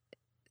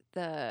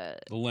the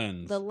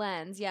lens. the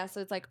lens. Yeah, so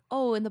it's like,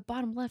 oh, in the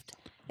bottom left,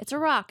 it's a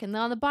rock, and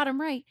on the bottom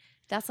right,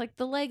 that's like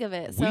the leg of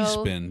it. We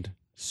So spend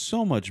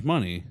so much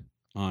money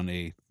on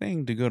a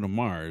thing to go to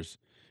Mars,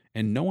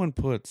 and no one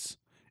puts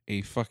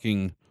a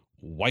fucking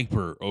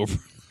wiper over.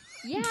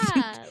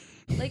 yeah,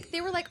 like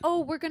they were like,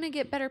 oh, we're gonna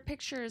get better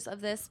pictures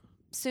of this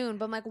soon,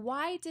 but I'm like,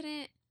 why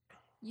didn't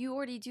you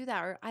already do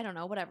that? Or I don't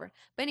know, whatever.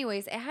 But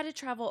anyways, it had to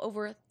travel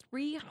over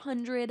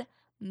 300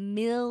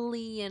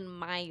 million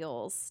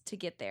miles to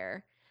get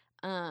there.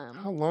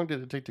 How long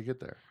did it take to get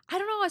there? I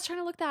don't know. I was trying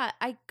to look that.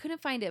 I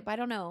couldn't find it, but I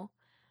don't know.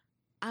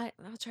 I'll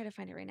try to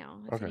find it right now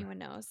if Okay. anyone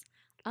knows.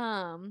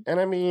 And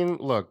I mean,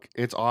 look,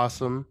 it's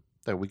awesome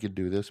that we could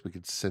do this. We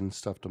could send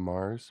stuff to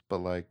Mars, but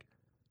like,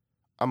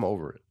 I'm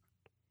over it.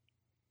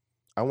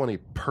 I want a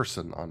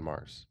person on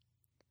Mars.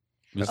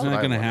 Isn't what that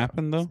I going to want.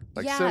 happen though?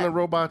 Like Yeah. sending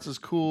robots is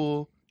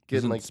cool. Getting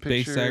Isn't like SpaceX-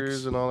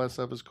 pictures and all that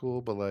stuff is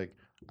cool, but like,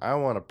 I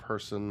want a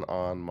person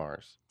on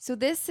Mars. So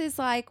this is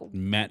like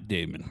Matt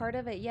Damon. part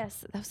of it.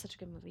 Yes, that was such a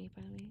good movie.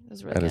 By the way, it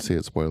was I really didn't good. see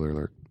it. Spoiler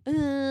alert.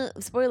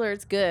 Spoiler,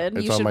 it's good.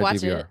 It's You on should my watch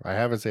DVR. it. I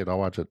haven't seen it. I'll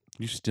watch it.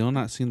 You still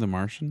not seen The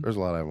Martian? There's a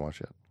lot I haven't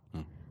watched yet.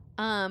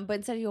 But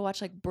instead you'll watch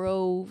like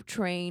Bro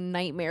Train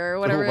Nightmare or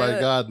whatever. Oh my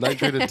God, Night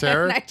Train to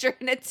Terror. Night Train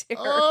to Terror.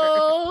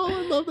 Oh,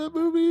 I love that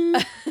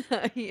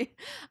movie.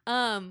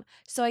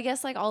 So I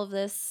guess like all of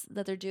this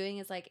that they're doing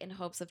is like in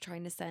hopes of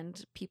trying to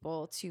send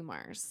people to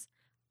Mars.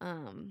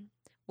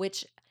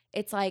 Which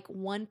it's like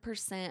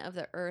 1% of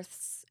the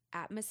Earth's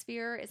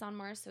atmosphere is on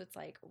Mars, so it's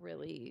like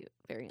really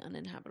very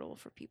uninhabitable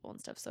for people and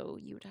stuff. So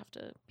you would have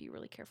to be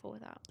really careful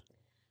with that.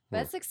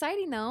 But it's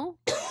exciting though.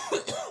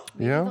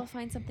 Maybe Yeah. they'll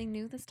find something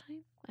new this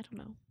time. I don't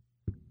know.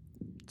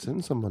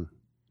 Send someone.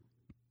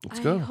 Let's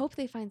I go. hope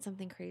they find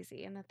something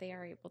crazy and that they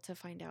are able to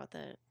find out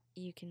that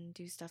you can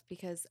do stuff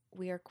because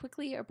we are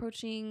quickly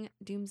approaching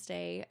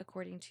doomsday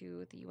according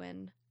to the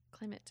UN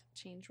climate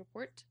change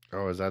report.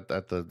 Oh, is that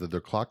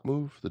the clock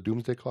move? The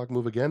doomsday clock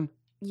move again?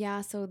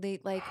 Yeah, so they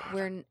like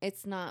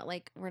it's not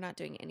like we're not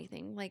doing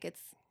anything. Like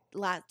it's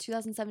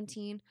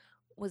 2017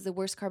 was the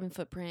worst carbon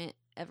footprint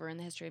ever in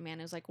the history of man.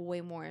 It was like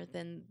way more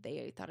than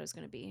they thought it was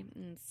going to be.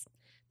 And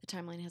the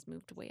timeline has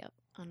moved way up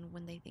on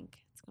when they think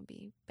it's going to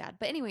be bad.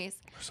 But anyways,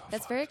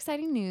 that's very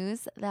exciting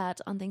news that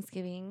on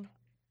Thanksgiving,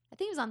 I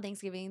think it was on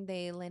Thanksgiving,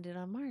 they landed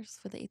on Mars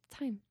for the 8th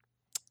time.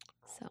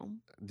 So,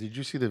 Did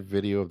you see the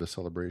video of the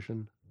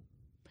celebration?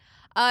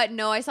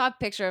 no, I saw a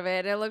picture of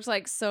it. It looks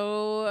like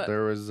so.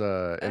 There was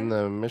in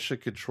the mission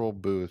control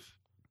booth.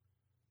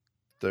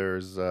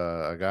 There's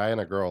a guy and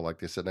a girl, like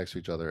they sit next to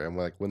each other, and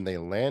like when they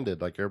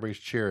landed, like everybody's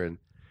cheering,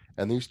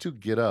 and these two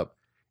get up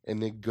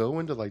and they go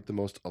into like the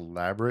most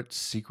elaborate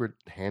secret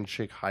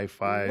handshake, high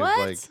five, What?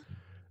 like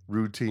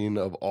routine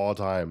of all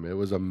time. It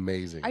was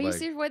amazing. Are you like,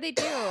 serious? What they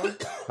do?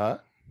 Huh?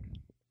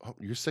 Oh,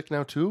 you're sick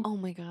now too? Oh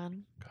my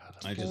god. God,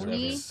 I I'm just getting have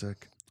everybody a-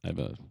 sick. I have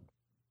a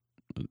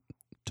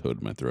toad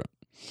in my throat.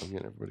 I'm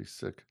getting everybody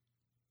sick.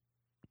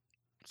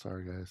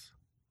 Sorry, guys.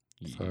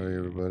 Sorry,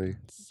 everybody.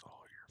 It's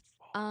all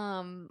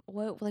your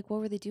fault. What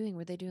were they doing?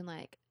 Were they doing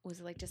like was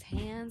it like just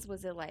hands?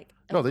 Was it like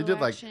No, they elbow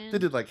did like action? they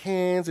did like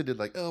hands, they did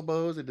like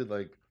elbows, they did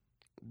like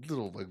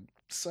little like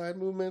side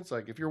movements.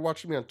 Like if you're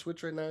watching me on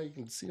Twitch right now, you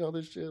can see all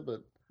this shit.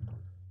 But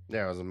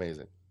yeah, it was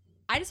amazing.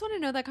 I just want to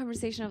know that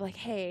conversation of like,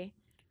 hey,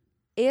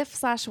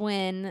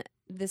 if/when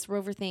this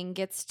rover thing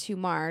gets to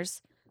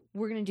Mars,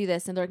 we're gonna do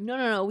this, and they're like,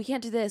 no, we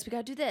can't do this. We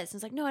gotta do this. And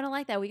it's like, no, I don't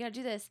like that. We gotta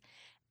do this.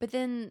 But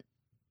then,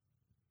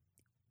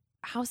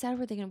 how sad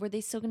were they gonna? Were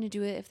they still gonna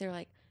do it if they're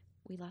like,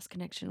 we lost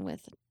connection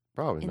with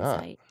Probably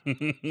not. insight,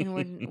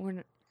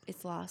 and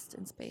it's lost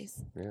in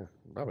space, Yeah,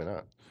 probably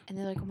not. and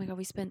they're like, oh my god,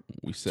 we spent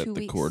We set 2 the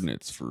weeks.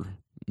 coordinates for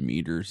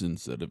meters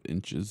instead of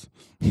inches.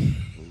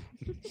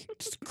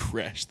 Just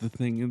crash the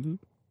thing in.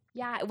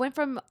 Yeah, it went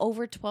from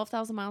over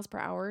 12,000 miles per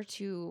hour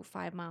to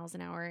 5 miles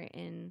an hour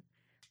in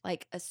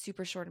like a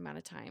super short amount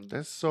of time.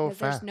 That's so Because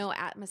fast. there's no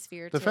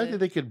atmosphere. The fact that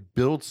they could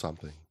build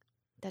something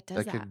that does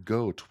that that, could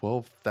go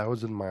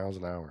 12,000 miles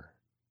an hour.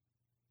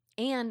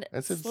 and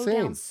That's slow insane.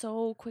 down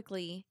so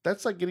quickly.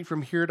 That's like getting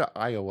from here to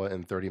Iowa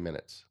in 30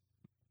 minutes.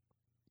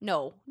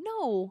 No,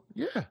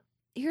 Yeah.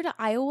 here to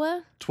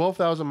Iowa,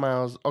 12,000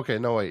 miles. Okay,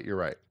 no, wait, you're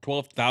right.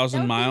 12,000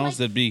 That would be miles? like-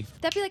 That'd be.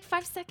 that'd be like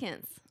 5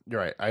 seconds. You're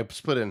right. I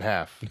split it in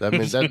half. That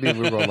means that'd be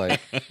we're going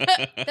like.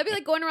 That'd be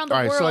like going around the All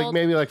right, world. so like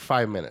maybe like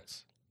 5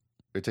 minutes.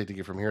 It'd take to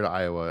get from here to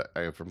Iowa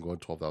from going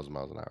 12,000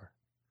 miles an hour.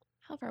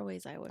 How far away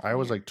is Iowa? from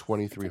Iowa's here? like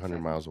 2,300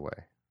 forever. miles away.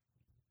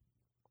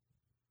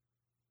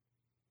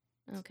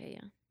 Okay,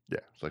 yeah, Yeah,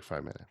 it's like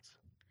 5 minutes.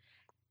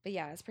 but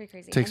yeah, it's pretty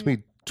crazy. It takes And-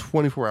 me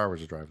 24 hours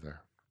to drive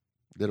there.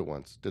 Did it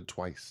once, did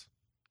twice.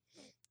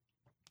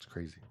 It's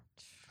crazy.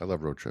 I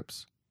love road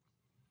trips.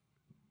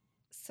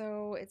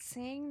 So it's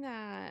saying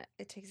that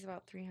it takes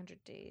about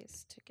 300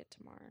 days to get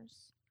to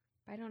Mars.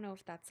 I don't know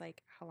if that's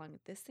like how long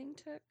this thing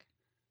took.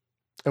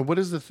 And what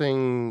is the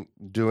thing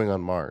doing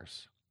on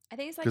Mars? I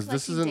think it's like 'Cause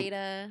this collecting isn't-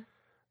 data.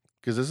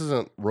 Because this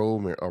isn't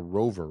a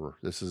rover.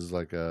 This is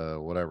like a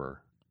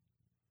whatever.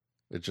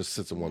 It just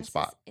sits in one That's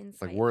just spot.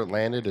 insight Like where it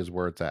landed there. is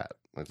where it's at.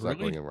 It's not Really?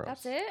 going anywhere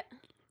else. That's it.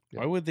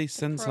 Why would they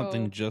send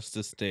something probe. just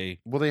to stay?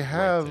 Well, they there.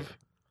 have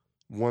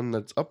one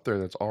that's up there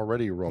that's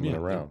already roaming Yeah,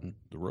 around.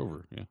 the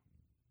rover. Yeah.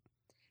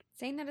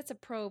 Saying that it's a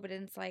probe, but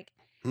it's like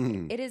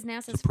Hmm. it is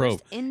NASA's probe.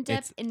 first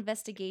in-depth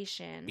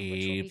investigation, which will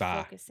be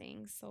Eva.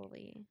 focusing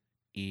solely.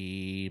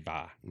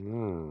 Eva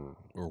Mm.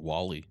 or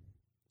Wally.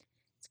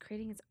 It's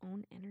creating its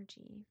own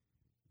energy.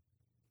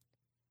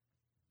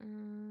 I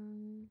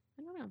don't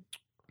know.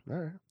 All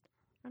right.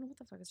 I don't know what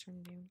the fuck it's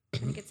trying to do.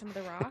 Trying to get some of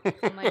the rock.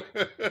 I'm like,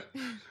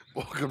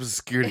 Welcome to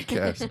Security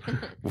Cast.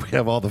 We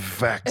have all the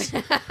facts.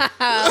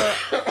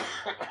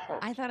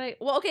 I thought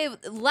well, okay.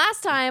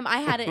 Last time I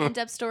had an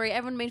in-depth story,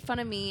 everyone made fun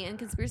of me, and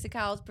Conspiracy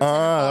Kyle's pretended to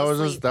fall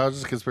asleep. that was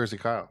just Conspiracy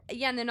Kyle.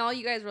 Yeah, and then all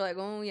you guys were like,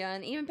 "Oh yeah,"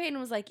 and even Peyton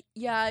was like,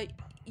 "Yeah,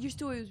 your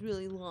story was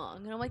really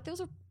long," and I'm like,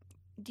 "Those are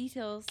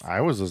details."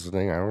 I was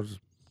listening.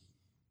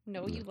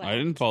 No, you laughed. I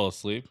didn't fall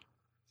asleep.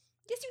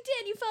 Yes, you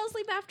did. You fell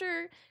asleep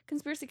after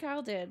Conspiracy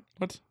Kyle did.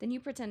 What? Then you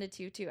pretended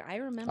to too. I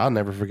remember. I'll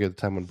never forget the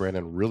time when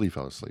Brandon really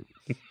fell asleep.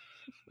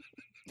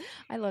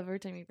 I love every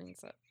time he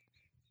brings it up.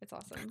 It's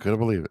awesome. Couldn't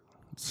believe it.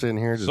 Sitting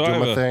here just So I doing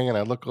have my a- thing, and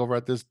I look over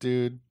at this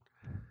dude.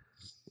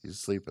 He's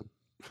sleeping.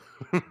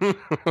 It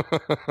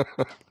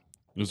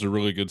was a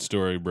really good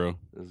story, bro.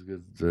 It was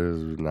good. It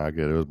was not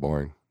good. It was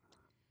boring.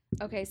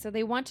 Okay, so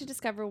they want to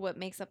discover what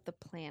makes up the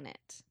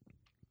planet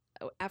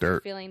after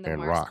Dirt feeling the and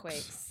Mars rocks.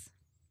 quakes.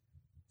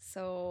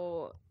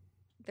 So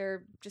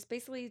they're just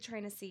basically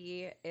trying to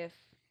see if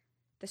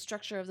the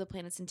structure of the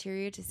planet's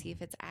interior to see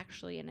if it's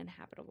actually an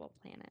inhabitable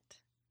planet.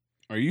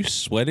 Are you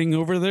sweating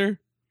over there?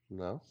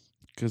 No,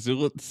 Because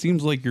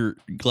seems like your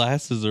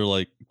glasses are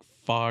like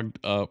fogged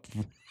up.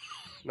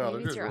 no, Maybe they're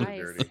it's just your really eyes.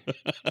 dirty.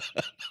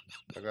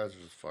 My guys are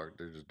just fucked.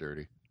 They're just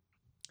dirty.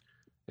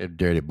 They're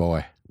dirty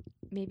boy.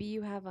 Maybe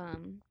you have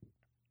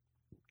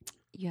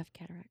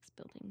cataracts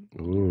building.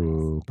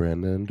 Ooh,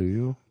 Brandon, do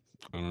you?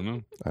 I don't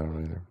know. I don't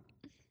know either.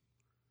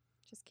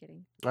 Just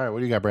kidding. All right, what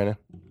do you got, Brandon?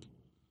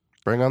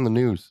 Bring on the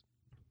news.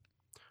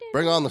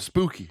 Bring on the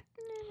spooky.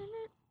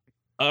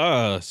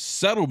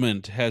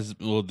 Settlement has.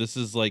 Well, this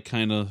is like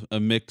kind of a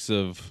mix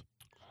of.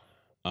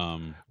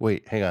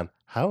 Wait, hang on.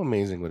 How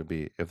amazing would it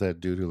be if that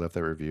dude who left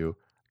that review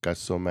got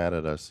so mad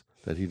at us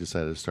that he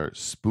decided to start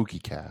Spooky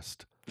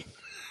Cast?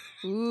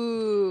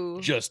 Ooh.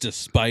 Just to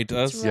spite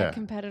It's us. a real Yeah.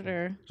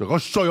 competitor. He's like, I'll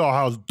show y'all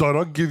how it's done.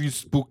 I'll give you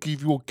Spooky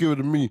if you won't give it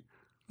to me.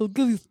 I'll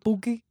give you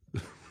spooky.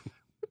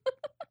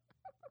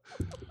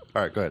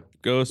 All right, go ahead.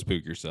 Go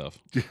spook yourself.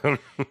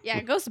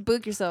 Yeah, go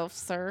spook yourself,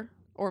 sir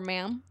or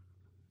ma'am.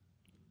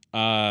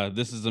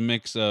 This is a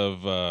mix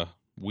of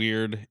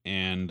weird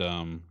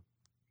and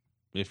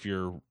if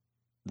you're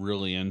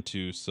really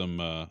into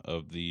some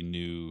of the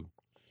new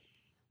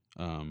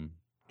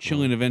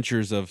Chilling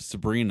Adventures of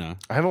Sabrina,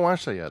 I haven't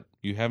watched that yet.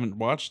 you haven't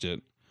watched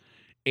it.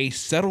 A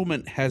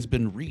settlement has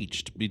been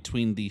reached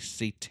between the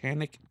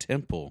Satanic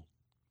Temple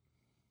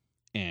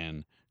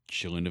and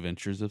Chilling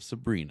Adventures of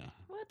Sabrina.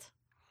 What?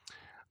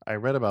 I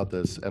read about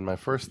this, and my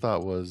first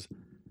thought was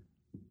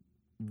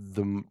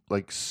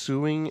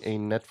suing a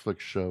Netflix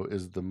show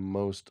is the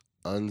most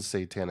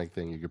unsatanic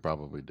thing you could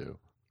probably do.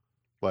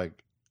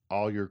 Like,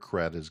 all your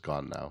cred is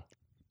gone now.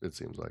 It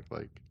seems like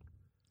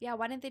Yeah,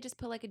 why didn't they just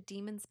put like a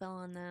demon spell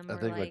on them? I or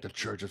think like the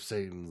Church of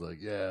Satan's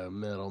like, yeah,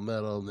 metal,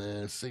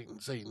 man,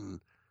 Satan.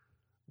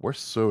 We're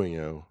suing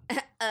you,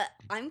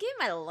 I'm getting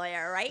my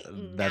lawyer right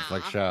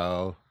Netflix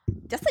show.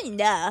 Just so you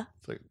know.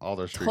 It's like all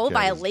their street Total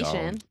cred is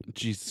violation.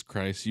 Jesus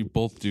Christ, you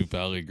both do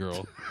Valley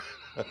Girl.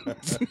 gone.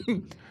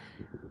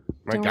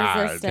 My Don't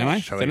God, resist it. Can I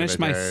Chilling finish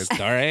my Adventures.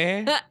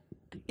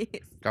 story?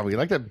 God, we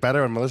liked it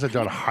better when Melissa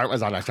Joan Hart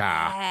was on the show.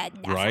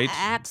 Right?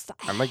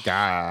 I'm like,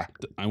 ah,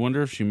 I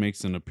wonder if she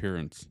makes an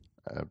appearance.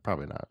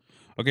 probably not.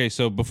 Okay,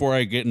 so before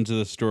I get into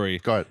the story,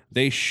 Go ahead.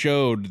 they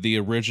showed the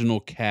original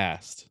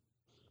cast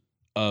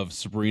of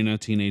Sabrina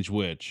Teenage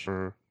Witch,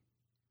 Mhm.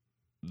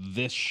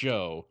 this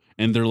show,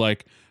 and they're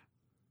like,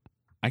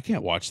 I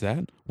can't watch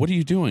that. What are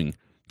you doing?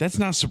 That's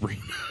not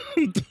Sabrina.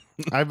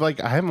 I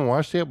haven't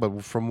watched it yet,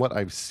 but from what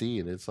I've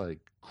seen, it's like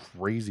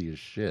crazy as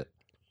shit.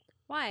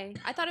 Why?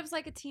 I thought it was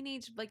like a teeny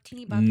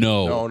Buffy.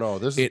 No, No,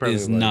 this is it probably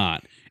is like-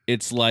 not.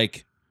 It's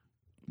like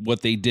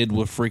what they did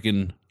with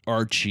freaking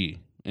Archie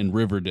and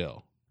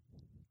Riverdale.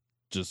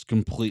 Just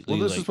completely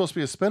Well, this like, is supposed to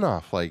be a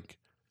spinoff. Like,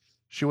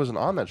 she wasn't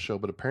on that show,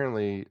 but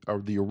apparently,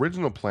 the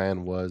original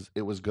plan was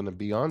it was going to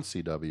be on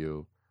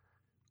CW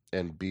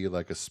and be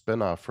like a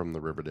spinoff from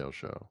the Riverdale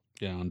show.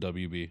 yeah, on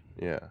WB.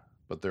 Yeah,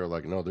 but they're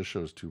like, no, this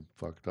show's too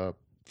fucked up.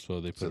 So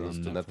they So put it it's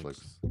on to Netflix.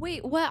 Netflix.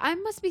 Wait, what? I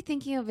must be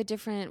thinking of a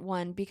different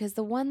one because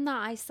the one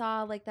that I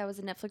saw, like that was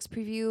a Netflix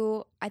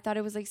preview. I thought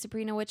it was like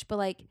Sabrina Witch, but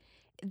like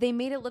they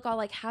made it look all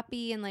like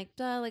happy and like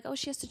like oh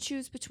she has to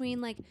choose between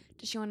like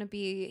does she want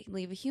to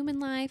leave a human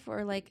life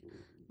or like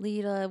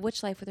lead a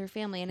witch life with her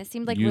family, and it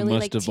seemed like you really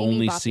must like have teeny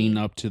only boppy. seen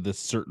up to this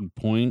certain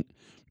point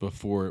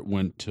before it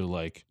went to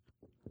like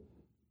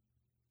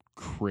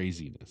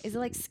craziness. Is it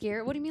like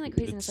scary? What do you mean like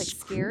craziness? It's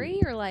Like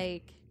scary or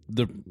like?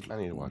 The I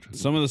need to watch it.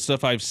 some of the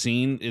stuff I've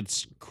seen,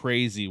 it's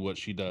crazy what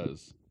she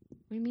does.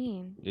 do you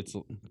mean? It's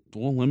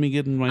well, let me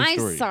get into my I'm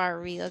story.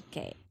 sorry.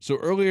 Okay. So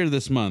earlier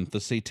this month, the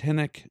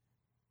Satanic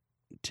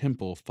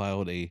Temple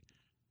filed a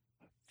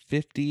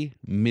 $50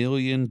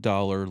 million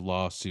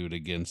lawsuit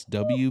against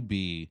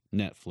WB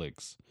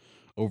Netflix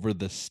over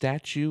the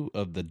statue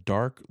of the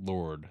Dark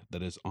Lord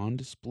that is on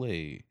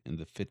display in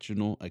the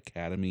fictional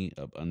Academy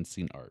of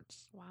Unseen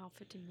Arts Wow,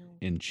 50 mil.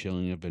 in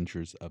Chilling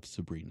Adventures of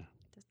Sabrina.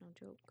 That's no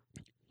joke.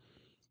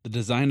 The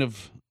design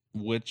of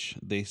which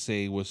they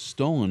say was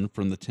stolen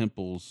from the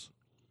temple's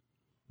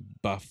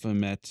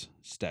Baphomet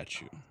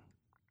statue.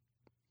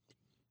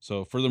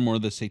 So, furthermore,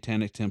 the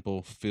Satanic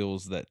Temple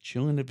feels that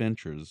Chilling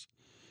Adventures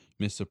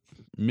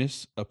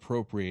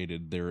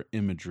misappropriated their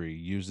imagery,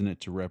 using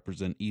it to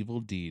represent evil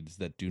deeds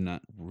that do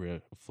not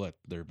reflect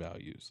their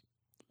values.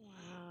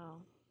 Wow.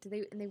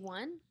 And they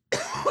won?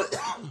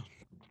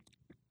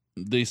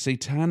 The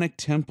Satanic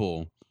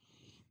Temple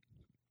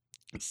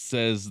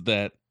says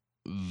that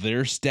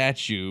their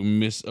statue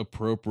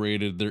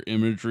misappropriated their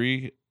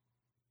imagery.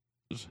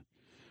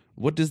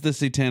 What does the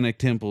Satanic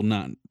Temple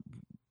not?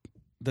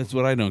 That's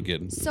what I don't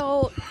get.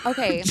 So,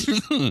 okay.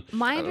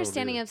 My I don't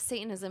understanding either. of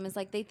Satanism is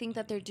like they think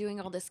that they're doing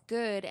all this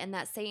good and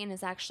that Satan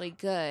is actually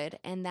good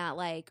and that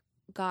like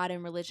God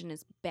and religion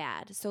is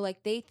bad. So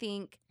like they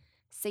think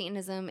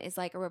Satanism is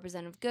like a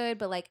representative good,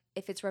 but like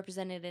if it's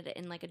represented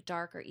in like a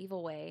dark or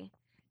evil way,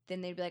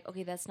 then they'd be like,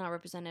 okay, that's not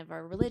representative of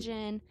our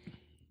religion.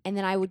 And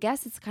then I would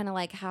guess it's kind of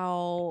like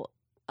how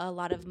a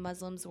lot of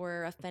Muslims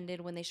were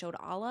offended when they showed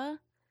Allah,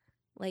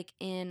 like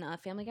in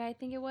Family Guy, I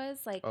think it was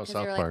like, Oh, 'cause they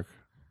South were like, Park.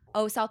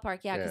 oh, South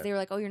Park, yeah, because Yeah. they were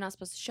like, oh, you're not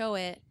supposed to show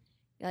it.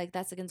 Like,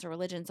 that's against our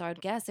religion. So I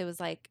would guess it was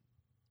like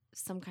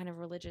some kind of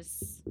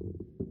religious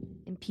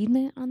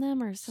impediment on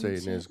them or something.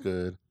 Satan is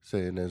good.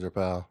 Satan is our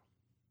pal.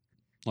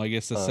 Well, I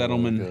guess the Oh,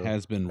 settlement go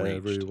has been reached.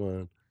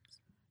 Everyone.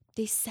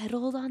 They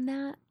settled on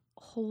that?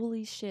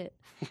 Holy shit.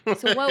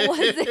 So what was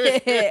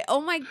it?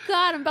 Oh my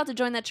God, I'm about to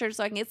join that church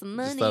so I can get some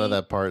money. Just thought of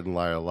that part in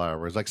Liar Liar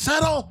where it's like,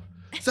 settle!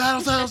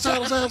 Settle, settle,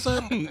 settle, settle,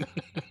 settle.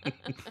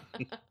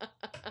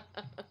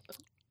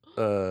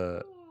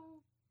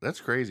 That's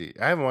crazy.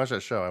 I haven't watched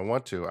that show. I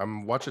want to.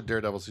 I'm watching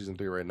Daredevil season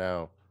 3 right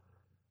now,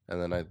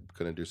 and then I'm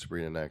gonna do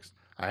Sabrina next.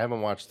 I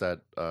haven't watched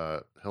that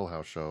Hill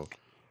House show.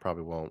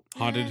 Probably won't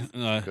Haunted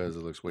because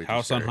it looks way too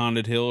House on scary.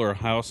 Haunted Hill or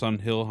House on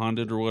Hill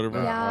Haunted or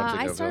whatever. Yeah,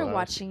 Haunting I of started Hill House.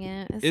 watching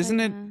it. It's Isn't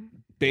like,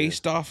 it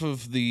based off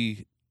of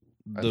the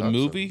I thought so.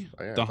 movie, Yeah,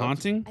 I The thought so.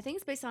 Haunting? I think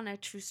it's based on a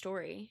true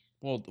story.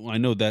 Well, I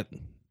know that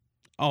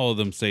all of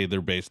them say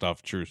they're based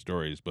off true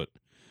stories, but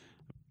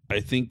I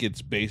think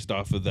it's based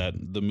off of the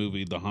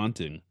movie The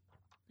Haunting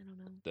I don't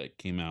know. that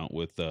came out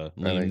with Liam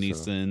think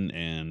so. Neeson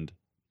and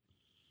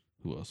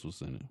who else was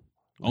in it?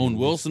 Owen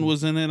Wilson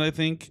was in it, I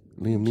think.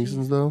 Liam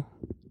Neeson's though.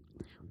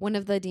 One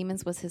of the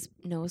demons was his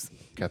nose.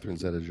 Catherine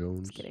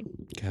Zeta-Jones. Just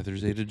kidding. Catherine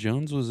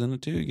Zeta-Jones was in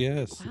it too.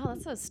 Yes, Wow,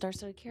 that's a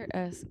star-studded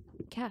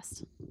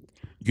cast.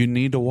 you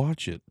need to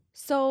watch it.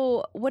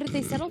 So, what did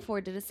they settle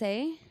for? Did it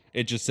say?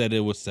 It just said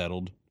it was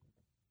settled.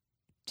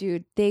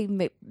 Dude, they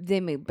made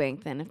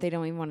bank then if they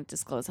don't even want to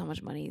disclose how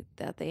much money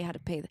that they had to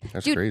pay.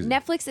 That's Dude, crazy.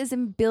 Netflix is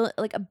in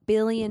like $1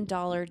 billion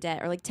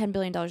debt or like $10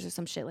 billion or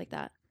some shit like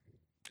that.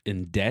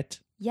 In debt.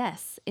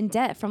 Yes, in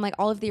debt from like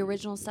all of the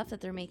original stuff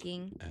that they're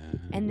making,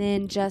 and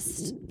then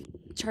just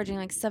charging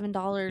like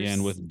 $7. Yeah,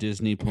 and with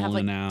Disney and have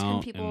like pulling 10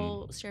 out,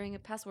 people sharing a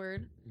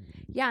password.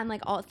 Yeah, and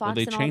like all Fox well,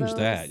 they and all changed those.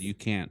 that. You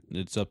can't.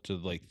 It's up to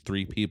like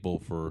 3 people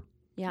for.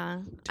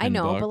 Yeah, I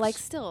know, but like $10.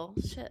 still,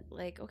 shit.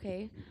 Like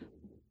okay,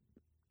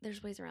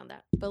 there's ways around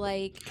that, but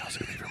like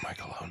Kelsey, leave your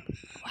mic alone.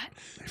 what?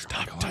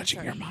 Stop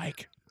touching your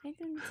mic. I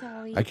didn't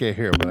tell you. I can't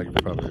hear, but I can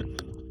probably.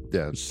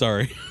 Yeah,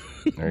 Sorry,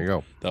 there you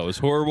go. that was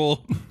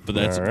horrible, but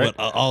that's All right.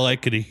 what all I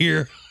could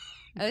hear.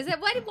 Oh, is it?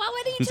 Why didn't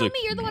you It's tell like, me?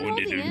 You're the one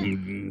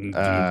holding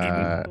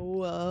it.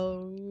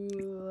 Whoa.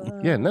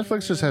 Yeah,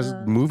 Netflix just has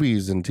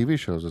movies and TV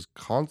shows as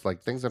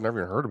like things I've never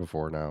even heard of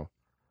before now,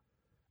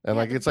 and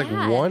Yeah, like they're it's like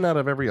bad. 1 out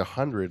of every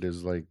 100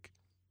 is like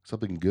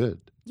something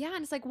good. Yeah,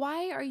 and it's like,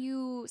 why are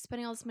you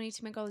spending all this money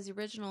to make all these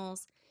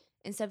originals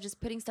instead of just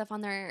putting stuff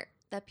on there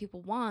that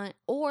people want,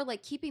 or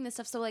like keeping this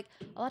stuff? So like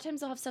a lot of times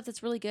they'll have stuff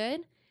that's really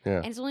good, Yeah.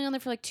 and it's only on there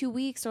for like 2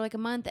 weeks or like a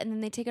month, and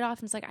then they take it off,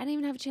 and it's like I didn't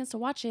even have a chance to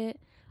watch it.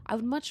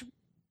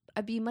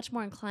 I'd be much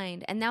more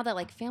inclined. And now that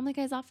like Family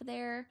Guy's off of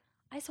there,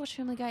 I just watch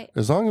Family Guy.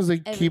 As long as they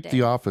Every keep day.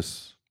 The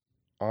Office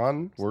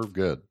on, we're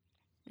good.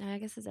 I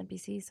guess it's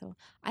NBC, so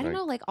I don't Right.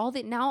 know. Like all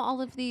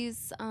of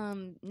these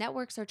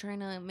networks are trying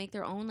to make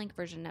their own like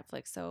version of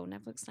Netflix. So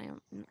Netflix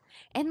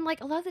and like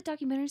a lot of the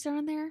documentaries that are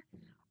on there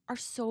are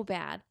so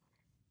bad,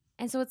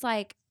 and so it's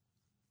like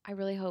I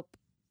really hope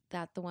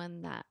that the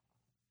one that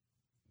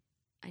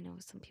I know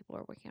some people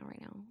are working on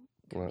right now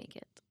can What? make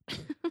it.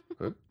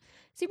 What?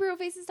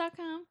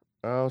 Superherofaces.com.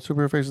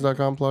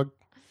 Superherofaces.com plug.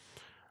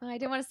 I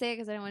didn't want to say it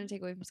because I didn't want to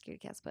take away from Scaredy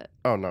Cast, but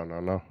Oh,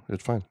 no.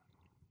 It's fine.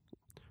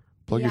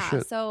 Plug your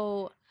shit.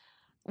 So,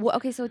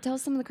 okay, so tell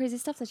us some of the crazy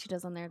stuff that she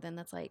does on there. Then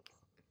that's like.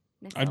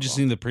 Next I've just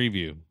level. seen the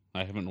preview.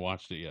 I haven't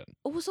watched it yet.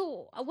 Oh,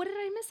 so what did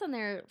I miss on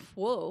there?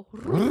 Whoa.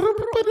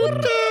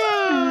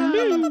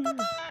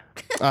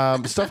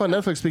 Stuff on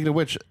Netflix. Speaking of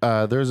which,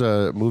 there's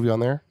a movie on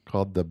there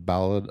called The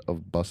Ballad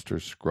of Buster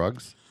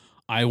Scruggs.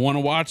 I want to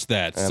watch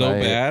that And so I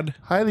bad.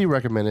 Highly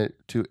recommend it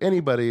to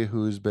anybody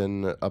who's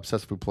been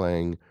obsessively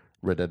playing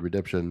Red Dead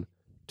Redemption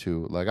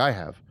 2 like I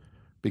have.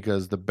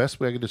 Because the best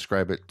way I can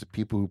describe it to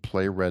people who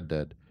play Red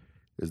Dead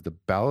is The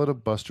Ballad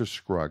of Buster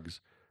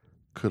Scruggs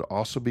could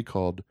also be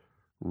called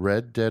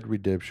Red Dead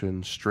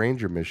Redemption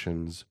Stranger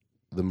Missions,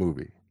 the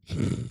movie.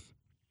 And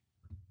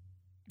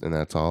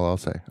that's all I'll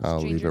say. I'll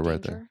leave it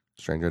right there.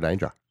 Stranger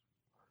Danger.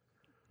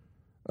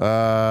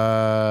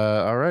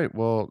 All right.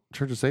 Well,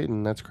 Church of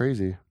Satan, that's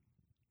crazy.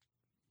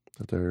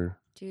 That they're...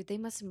 Dude, they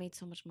must have made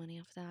so much money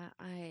off that.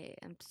 I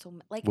am so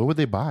like What would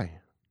they buy?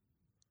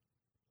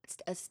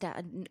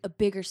 a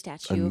bigger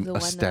statue of the A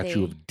one statue that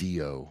they... of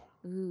Dio.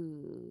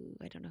 Ooh,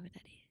 I don't know who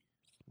that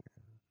is.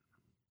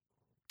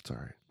 It's all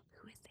right.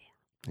 Who is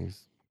that?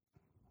 He's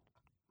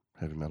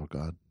heavy metal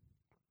god.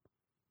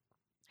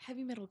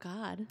 Heavy metal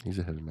god. He's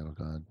a heavy metal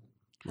god.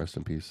 Rest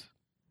in peace.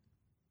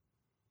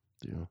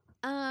 Dio.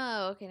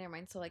 Oh, okay, never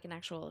mind. So like an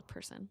actual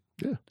person.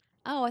 Yeah.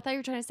 Oh, I thought you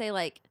were trying to say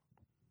like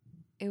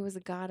it was a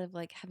god of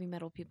like heavy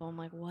metal people. I'm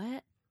like,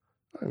 what?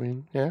 I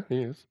mean, yeah,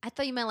 he is. I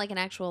thought you meant like an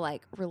actual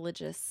like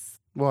religious.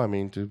 Well, I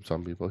mean, to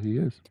some people, he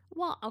is.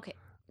 Well, okay,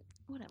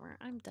 whatever.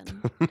 I'm done.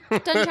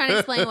 Done trying to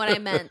explain what I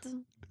meant.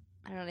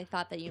 I don't know. I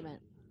thought that you meant.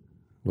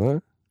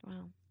 What? Wow.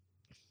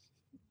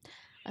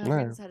 Alright.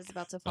 Frank's head is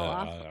about to fall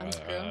off. I'm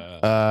screwed.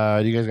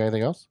 Do you guys got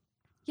anything else?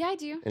 Yeah, I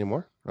do. Any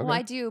more? Okay. Well,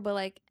 I do, but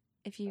like,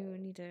 if you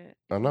need to, if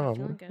Oh, you're no, not I'm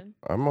feeling good. good.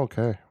 I'm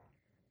okay.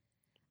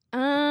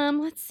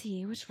 Let's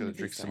see. Which one? Gonna of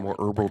drink these do some I more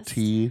like herbal best?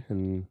 tea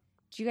and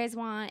Do you guys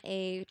want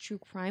a true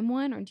crime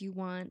one, or do you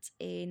want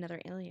another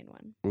alien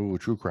one? ooh,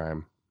 true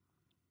crime.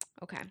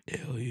 Okay.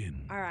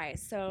 Alien. All right.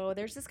 So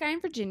there's this guy in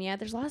Virginia.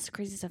 There's lots of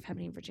crazy stuff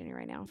happening in Virginia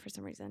right now for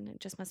some reason.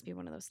 It just must be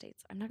one of those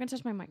states. I'm not gonna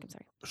touch my mic. I'm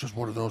sorry. It's just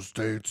one of those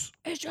states.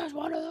 It's just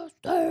one of those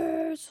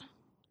states.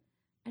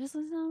 I just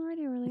listened on the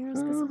radio earlier. It was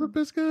a good The song.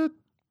 biscuit.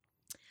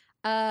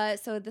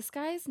 So this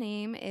guy's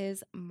name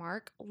is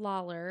Mark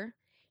Lawler.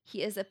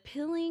 He is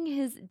appealing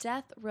his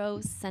death row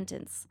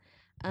sentence.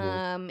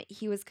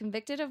 He was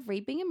convicted of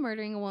raping and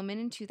murdering a woman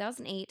in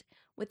 2008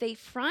 with a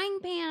frying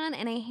pan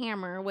and a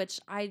hammer, which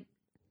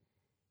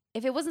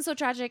if it wasn't so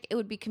tragic, it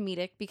would be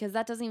comedic because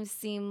that doesn't even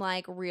seem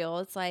like real.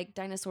 It's like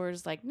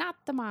dinosaurs, like not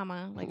the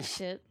mama, like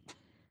shit.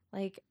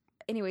 Like,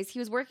 anyways, he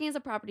was working as a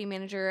property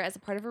manager as a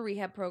part of a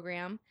rehab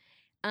program.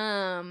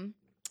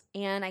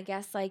 And I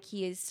guess like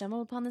he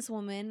stumbled upon this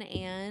woman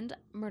and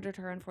murdered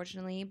her,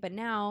 unfortunately. But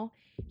now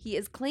he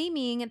is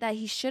claiming that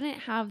he shouldn't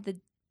have the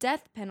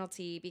death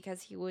penalty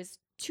because he was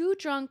too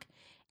drunk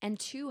and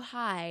too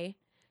high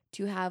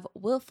to have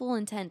willful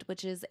intent,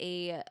 which is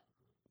a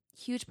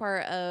huge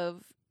part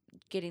of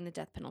getting the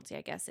death penalty,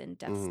 I guess, in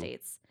death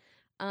states.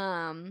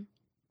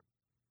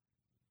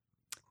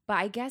 But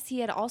I guess he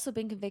had also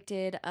been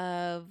convicted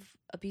of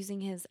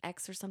abusing his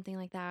ex or something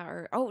like that.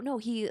 Or, oh, no,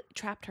 he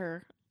trapped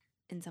her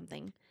in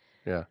something.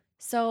 Yeah.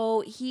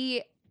 So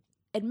he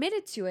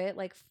admitted to it,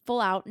 like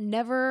full out,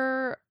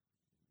 never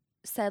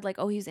said like,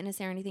 oh, he was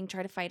innocent or anything,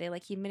 tried to fight it.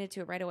 Like he admitted to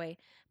it right away.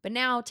 But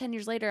now, 10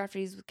 years later, after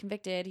he's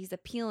convicted, he's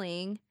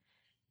appealing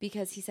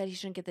because he said he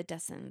shouldn't get the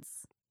death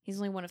sentence. He's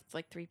only one of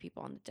like 3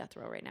 people on the death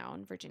row right now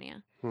in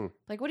Virginia.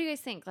 Like, what do you guys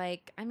think?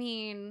 Like, I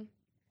mean,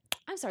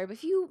 I'm sorry, but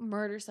if you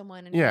murder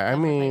someone and Yeah, I like,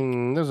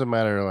 mean, doesn't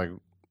matter like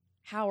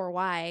how or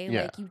why,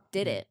 Yeah. like you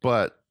did it.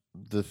 But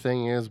the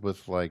thing is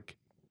with like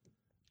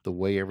the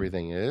way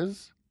everything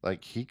is,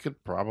 like he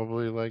could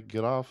probably like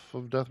get off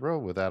of death row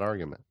with that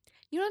argument.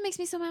 You know what makes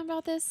me so mad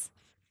about this?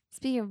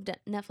 Speaking of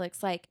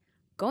Netflix, like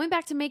going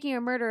back to Making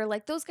a Murderer,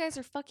 like those guys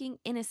are fucking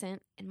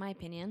innocent, in my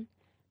opinion.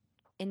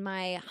 In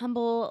my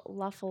humble,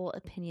 lawful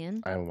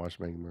opinion. I haven't watched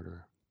Making a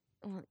Murderer.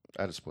 Well,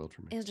 That is spoiled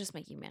for me. it'll just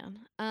make you mad.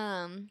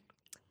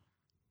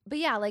 But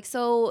yeah, like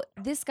so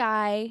this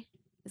guy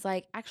is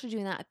like actually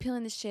doing that,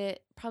 appealing this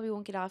shit, probably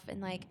won't get off,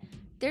 and like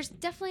there's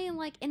definitely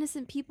like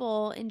innocent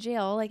people in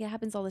jail, like it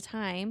happens all the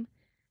time.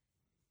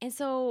 And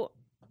so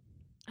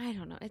I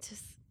don't know, it's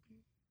just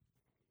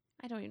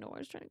I don't even know where I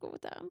was trying to go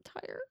with that. I'm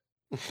tired.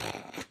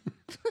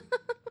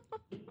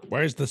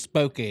 Where's the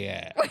spooky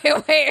at?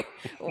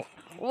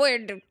 Where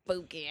the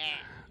spooky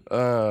at?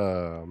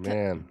 Oh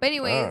man. But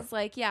anyways,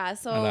 like yeah, I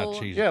so thought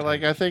cheese Yeah, was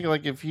like good. I think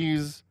like if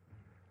he's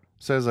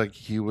says like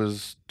he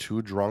was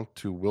too drunk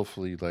to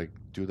willfully like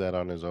do that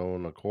on his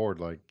own accord,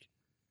 like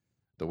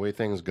the way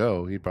things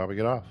go, he'd probably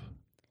get off.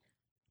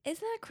 isn't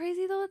that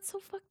crazy though? It's so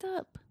fucked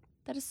up.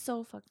 That is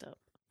so fucked up.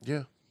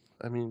 Yeah.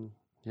 I mean,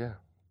 yeah.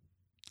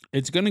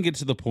 It's going to get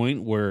to the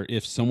point where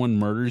if someone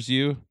murders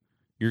you,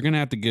 you're going to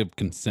have to give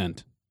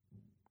consent.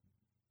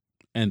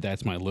 And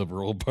that's my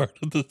liberal part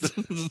of this.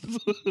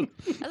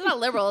 That's not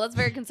liberal. That's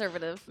very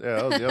conservative. Yeah,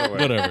 that was the other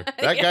way. Whatever.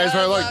 That guy's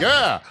probably like,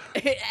 yeah,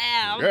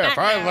 I'm yeah, back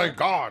probably now. like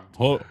God.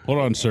 Hold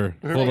on, sir.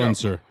 Here Hold we on, go.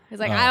 sir. He's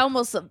like, Uh, I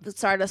almost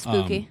started a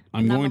spooky.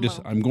 I'm Not going no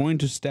to more. I'm going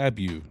to stab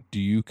you. Do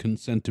you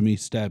consent to me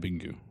stabbing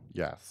you?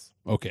 Yes.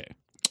 Okay.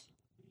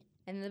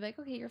 And they're like,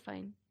 okay, you're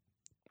fine.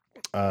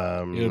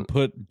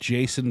 Put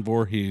Jason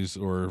Voorhees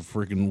or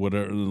freaking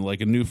whatever,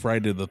 like a new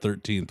Friday the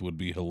 13th would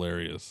be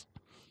hilarious.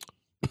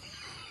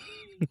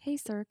 Hey,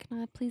 sir,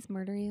 can I please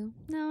murder you?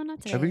 No,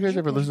 not today. Have you guys You're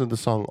ever good. listened to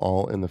the song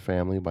 "All in the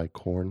Family" by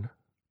Korn?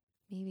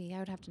 Maybe I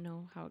would have to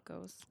know how it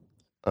goes.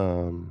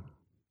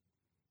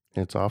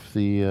 It's off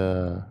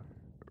the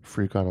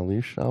Freak on a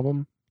Leash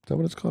album. Is that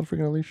what it's called?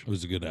 Freak on a Leash? It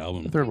was a good The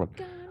album. third one.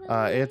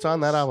 It's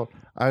on that album.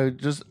 I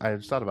just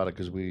thought about it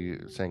because we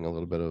sang a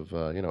little bit of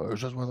it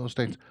was just one of those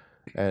things,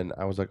 and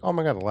I was like, oh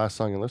my god, the last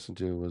song I listened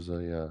to was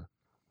a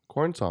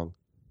Korn song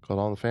called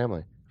 "All in the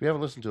Family." If you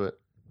haven't listened to it,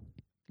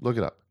 look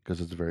it up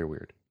because it's very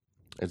weird.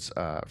 It's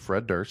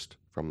Fred Durst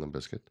from Limp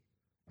Bizkit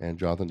and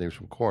Jonathan Davis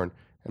from Korn,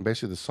 and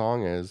basically the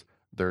song is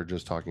they're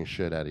just talking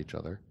shit at each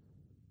other,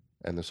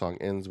 and the song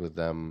ends with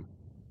them.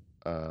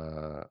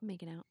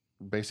 Making out.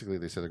 Basically,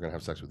 they say they're gonna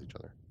have sex with each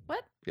other.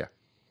 What? Yeah.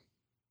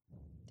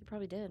 They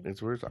probably did.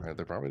 It's weird.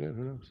 They probably did.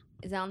 Who knows?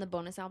 Is that on the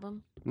bonus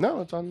album?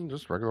 No, it's on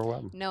just regular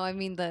album. No, I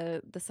mean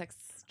the sex.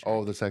 Track.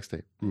 Oh, the sex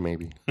tape,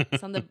 maybe.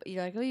 It's on the.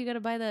 You're like, oh, you got to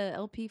buy the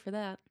LP for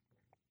that.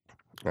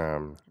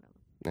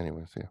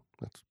 Anyways, yeah,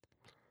 that's.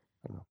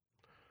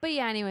 But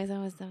yeah, anyways, that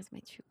was my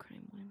true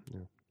crime one.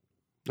 Yeah.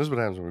 This is what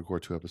happens when we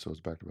record 2 episodes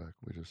back to back.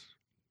 We just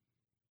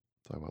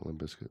talk about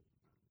Limp Bizkit.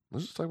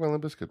 Let's just talk about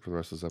Limp Bizkit for the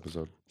rest of this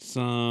episode.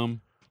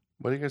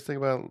 What do you guys think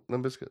about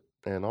Limp Bizkit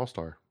and All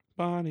Star?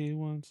 Somebody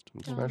wants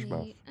and to Smash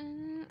Mouth.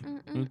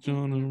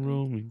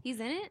 roll me. He's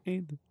in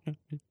it.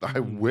 I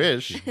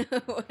wish. Wait,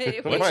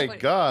 Oh which my one?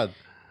 god.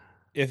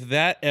 If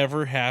that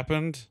ever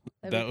happened,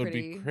 That'd that be would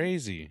be pretty.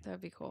 crazy.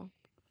 That'd be cool.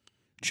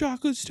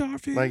 Chocolate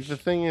starfish. Like the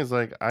thing is,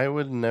 like I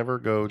would never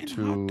go and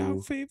hot dog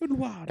to, flavored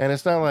water. and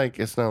it's not like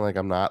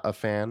I'm not a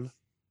fan,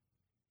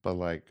 but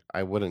like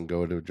I wouldn't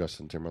go to a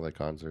Justin Timberlake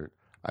concert.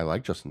 I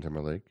like Justin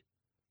Timberlake,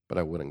 but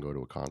I wouldn't go to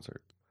a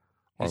concert.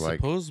 Or He like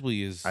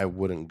supposedly is. I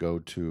wouldn't go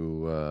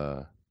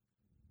to.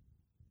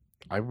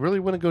 I really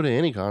wouldn't go to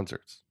any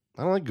concerts.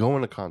 I don't like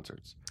going to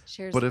concerts.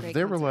 Cher's But a if great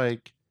they were concert.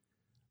 like,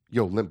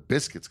 "Yo, Limp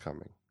Bizkit's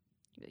coming,"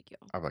 You'd be like, yo.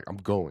 I'm like, I'm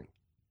going.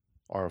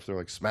 Or if they're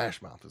like,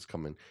 Smash Mouth is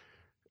coming,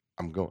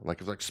 I'm going.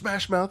 Like, if like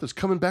Smash Mouth is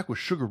coming back with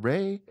Sugar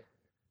Ray.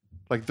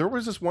 Like, there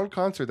was this one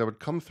concert that would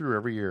come through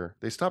every year.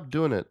 They stopped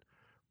doing it,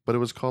 but it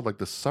was called like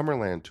the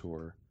Summerland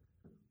Tour.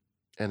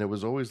 And it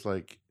was always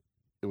like,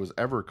 it was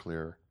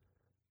Everclear.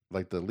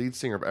 Like, the lead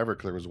singer of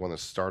Everclear was the one that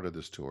started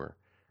this tour.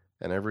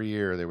 And every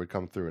year they would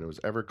come through, and it was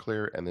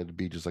Everclear, and it'd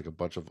be just like a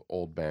bunch of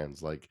old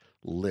bands like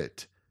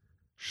Lit,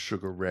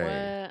 Sugar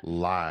Ray, What?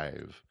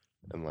 Live,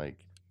 and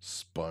like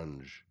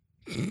Sponge.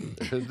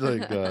 It's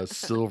like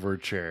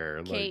Silverchair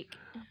and like Cake.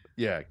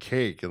 yeah,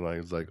 Cake, and like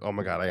it's like, oh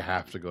my god, I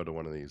have to go to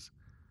one of these.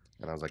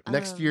 And I was like,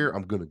 next year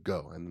I'm gonna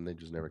go, and then they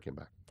just never came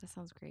back. That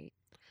sounds great.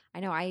 I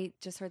know. I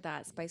just heard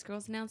that Spice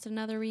Girls announced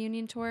another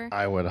reunion tour.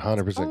 I would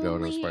 100% go to a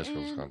Only Spice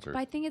Girls in- concert. But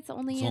I think it's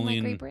only It's in only like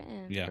in- Great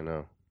Britain. Yeah, I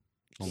know.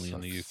 only in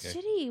the UK.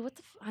 Shitty. What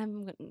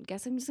the?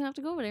 Guess I'm just gonna have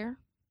to go over there.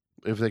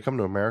 If they come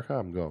to America,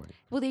 I'm going.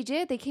 Well, they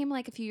did. They came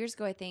like a few years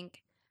ago, I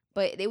think,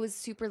 but it was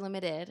super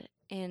limited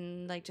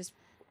in like just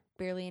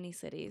barely any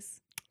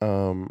cities.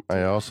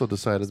 I also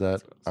decided that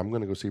Spice Girls. I'm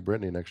gonna go see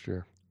Britney next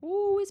year.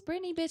 Ooh, it's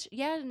Britney, bitch.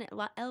 Yeah, and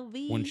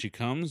LV. When she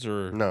comes,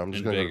 or No, I'm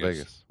just in gonna go to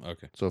Vegas.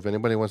 Okay. So if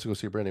anybody wants to go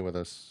see Britney with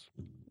us,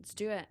 Let's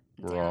do it.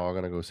 we're all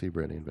gonna go see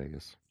Britney in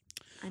Vegas.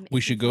 We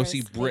should go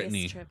see Vegas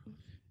Britney. trip.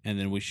 And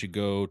then we should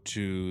go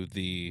to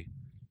the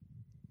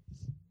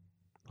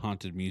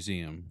haunted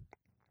museum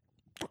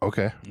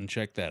Okay. and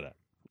check that out.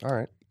 All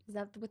right. Is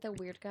that with the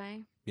weird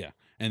guy?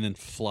 And then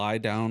fly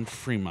down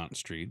Fremont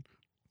Street.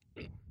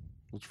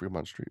 What's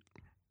Fremont Street?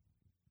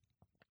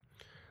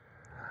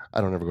 I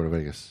don't ever go to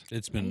Vegas.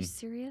 It's Are you been.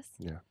 serious?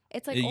 Yeah.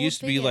 It's like It old used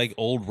to be Vegas. like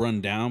old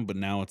run down, but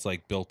now it's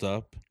like built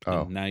up.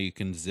 Oh. And now you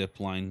can zip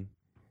line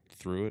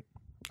through it.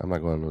 I'm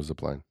not going to a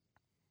zip line.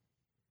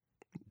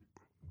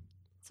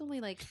 It's only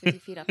like 50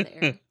 feet up the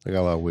air. I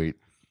got a lot of weight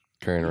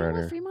carrying You know around what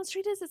here. Fremont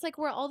Street is? It's like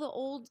where all the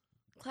old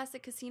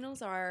classic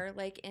casinos are,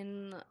 like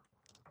in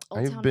Old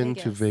I've Town been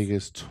to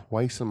Vegas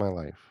twice in my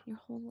life, Your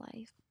whole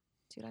life.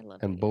 Dude, I love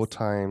and Vegas. both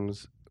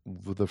times,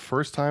 the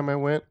first time I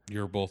went,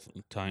 You're both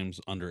times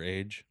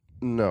underage.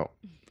 no.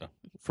 Oh.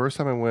 First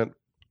time I went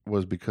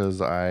was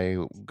because I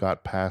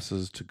got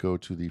passes to go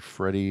to the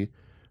Freddy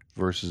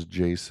versus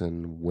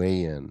Jason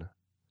weigh-in.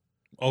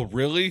 Oh,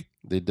 really?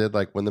 They did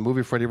like when the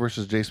movie Freddy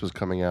versus Jason was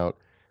coming out,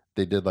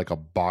 they did like a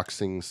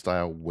boxing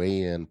style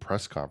weigh-in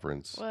press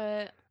conference.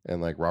 What?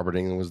 And like Robert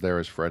Englund was there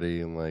as Freddy,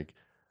 and like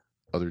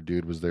other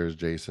dude was there as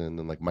Jason,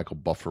 and like Michael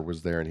Buffer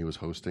was there and he was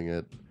hosting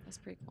it. That's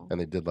pretty cool. And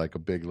they did like a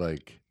big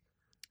like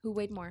Who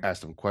weighed more?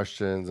 asked them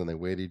questions, and they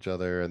weighed each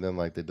other, and then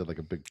like they did like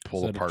a big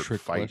pull that a apart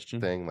trick fight question?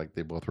 thing. Like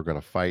they both were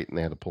gonna fight, and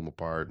they had to pull them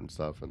apart and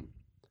stuff, and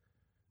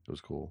it was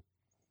cool.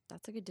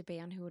 That's a good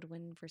debate on who would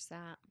win versus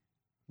that.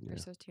 Yeah.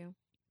 Versus two.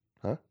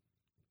 Huh?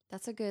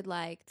 That's a good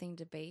like thing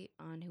to debate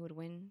on who would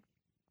win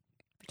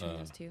between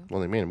those two.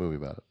 Well, they made a movie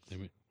about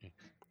it. Yeah.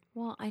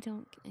 Well, I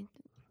don't.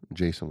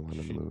 Jason won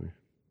in the movie.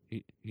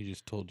 He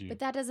just told you. But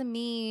that doesn't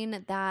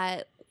mean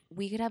that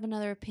we could have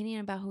another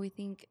opinion about who we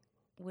think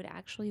would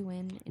actually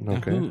win. In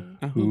Okay.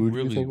 reality. Who do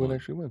really you think won? would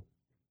actually win?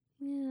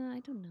 Yeah, I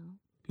don't know.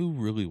 Who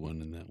really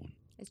won in that one?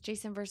 It's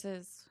Jason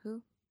versus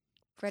who?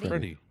 Freddy?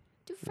 Freddie.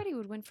 Dude, Freddy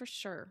would win for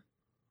sure.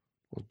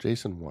 Well,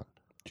 Jason won.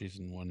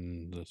 Jason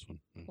won this one.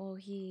 Well,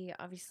 he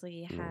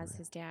obviously has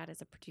his dad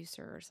as a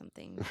producer or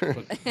something.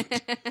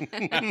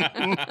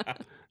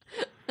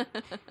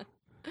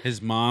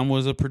 His mom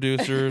was a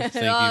producer. Thank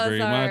you very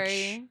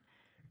much.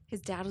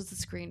 His dad was the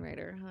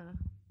screenwriter, huh?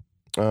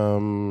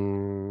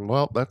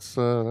 Well, that's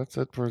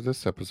it for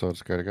this episode,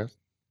 Scaredy Guys.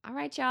 All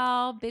right,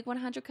 y'all. Big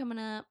 100 coming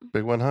up.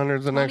 Big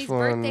 100's the next Tony's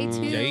one. birthday,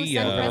 too.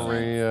 Yeah. Send We're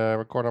presents. gonna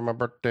record on my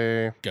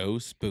birthday. Go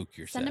spook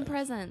yourself. Send him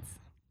presents.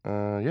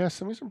 Yeah,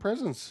 send me some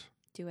presents.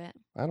 Do it.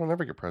 I don't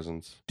ever get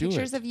presents. Do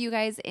Pictures it. of you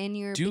guys in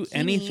your Do bikinis.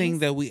 anything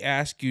that we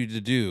ask you to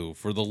do.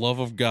 For the love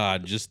of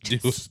God, just do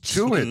it.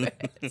 Do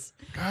it.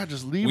 God,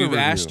 just leave a We've review.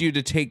 asked you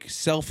to take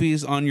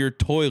selfies on your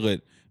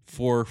toilet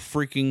for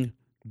freaking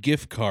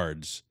gift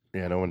cards.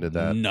 Yeah, no one did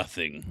that.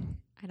 Nothing.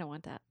 I don't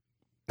want that.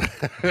 You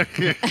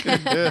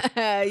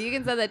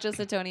can send that just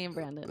to Tony and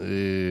Brandon.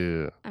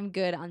 Yeah. I'm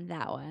good on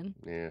that one.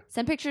 Yeah.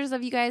 Send pictures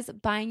of you guys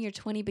buying your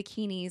 20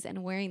 bikinis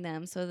and wearing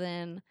them, so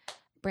then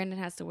Brandon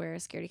has to wear a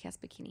ScaredyCast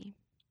bikini.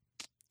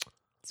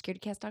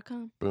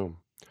 ScaredyCast.com. Boom.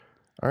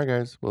 All right,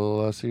 guys.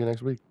 We'll see you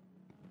next week.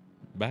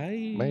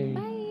 Bye. Bye.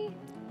 Bye.